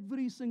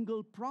every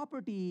single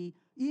property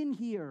in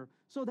here.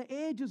 So the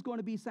age is going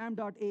to be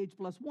sam.age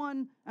plus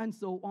 1, and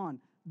so on.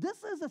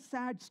 This is a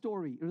sad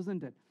story,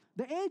 isn't it?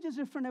 The age is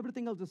different,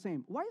 everything else the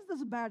same. Why is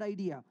this a bad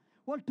idea?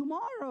 Well,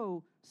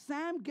 tomorrow,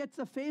 Sam gets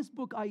a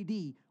Facebook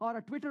ID or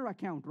a Twitter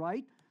account,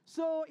 right?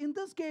 So in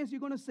this case, you're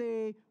going to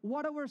say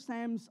whatever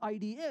Sam's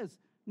ID is.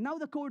 Now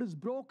the code is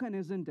broken,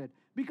 isn't it?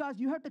 Because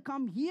you have to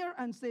come here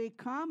and say,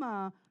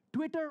 comma,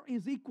 Twitter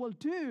is equal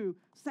to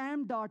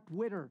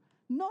sam.twitter.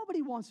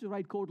 Nobody wants to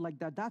write code like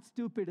that. That's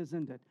stupid,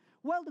 isn't it?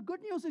 Well, the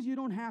good news is you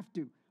don't have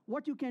to.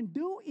 What you can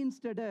do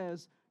instead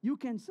is you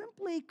can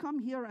simply come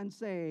here and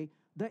say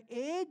the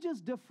age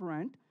is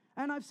different.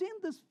 And I've seen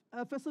this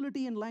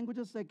facility in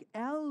languages like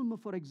Elm,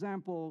 for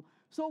example.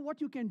 So what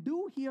you can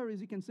do here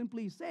is you can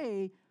simply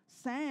say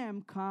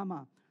Sam,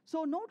 comma.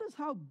 So notice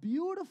how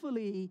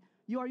beautifully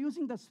you are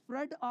using the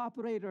spread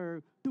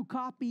operator to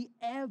copy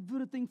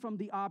everything from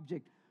the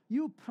object.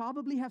 You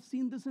probably have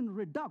seen this in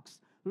Redux.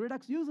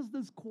 Redux uses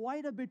this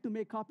quite a bit to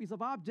make copies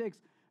of objects,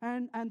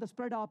 and the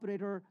spread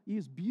operator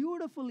is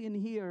beautiful in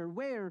here,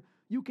 where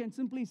you can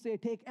simply say,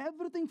 take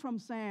everything from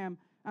Sam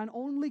and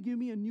only give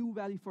me a new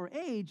value for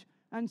age,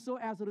 and so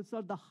as a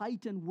result, the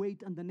height and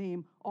weight and the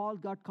name all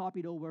got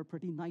copied over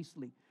pretty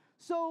nicely.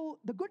 So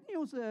the good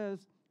news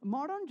is,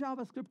 modern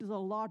JavaScript is a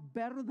lot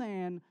better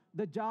than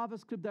the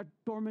JavaScript that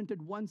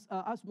tormented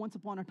us once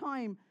upon a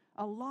time.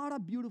 A lot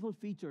of beautiful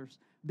features.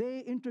 They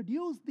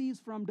introduced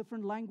these from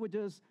different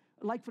languages,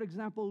 like, for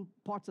example,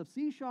 parts of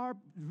C#,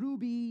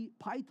 Ruby,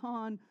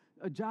 Python,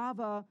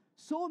 Java.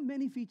 So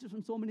many features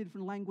from so many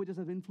different languages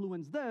have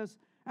influenced this,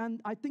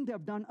 and I think they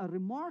have done a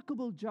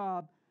remarkable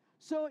job.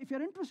 So if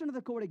you're interested in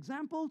the code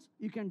examples,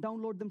 you can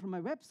download them from my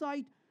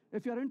website.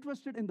 If you're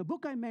interested in the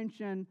book I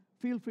mentioned,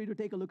 feel free to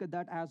take a look at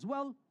that as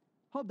well.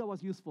 Hope that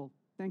was useful.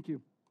 Thank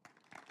you.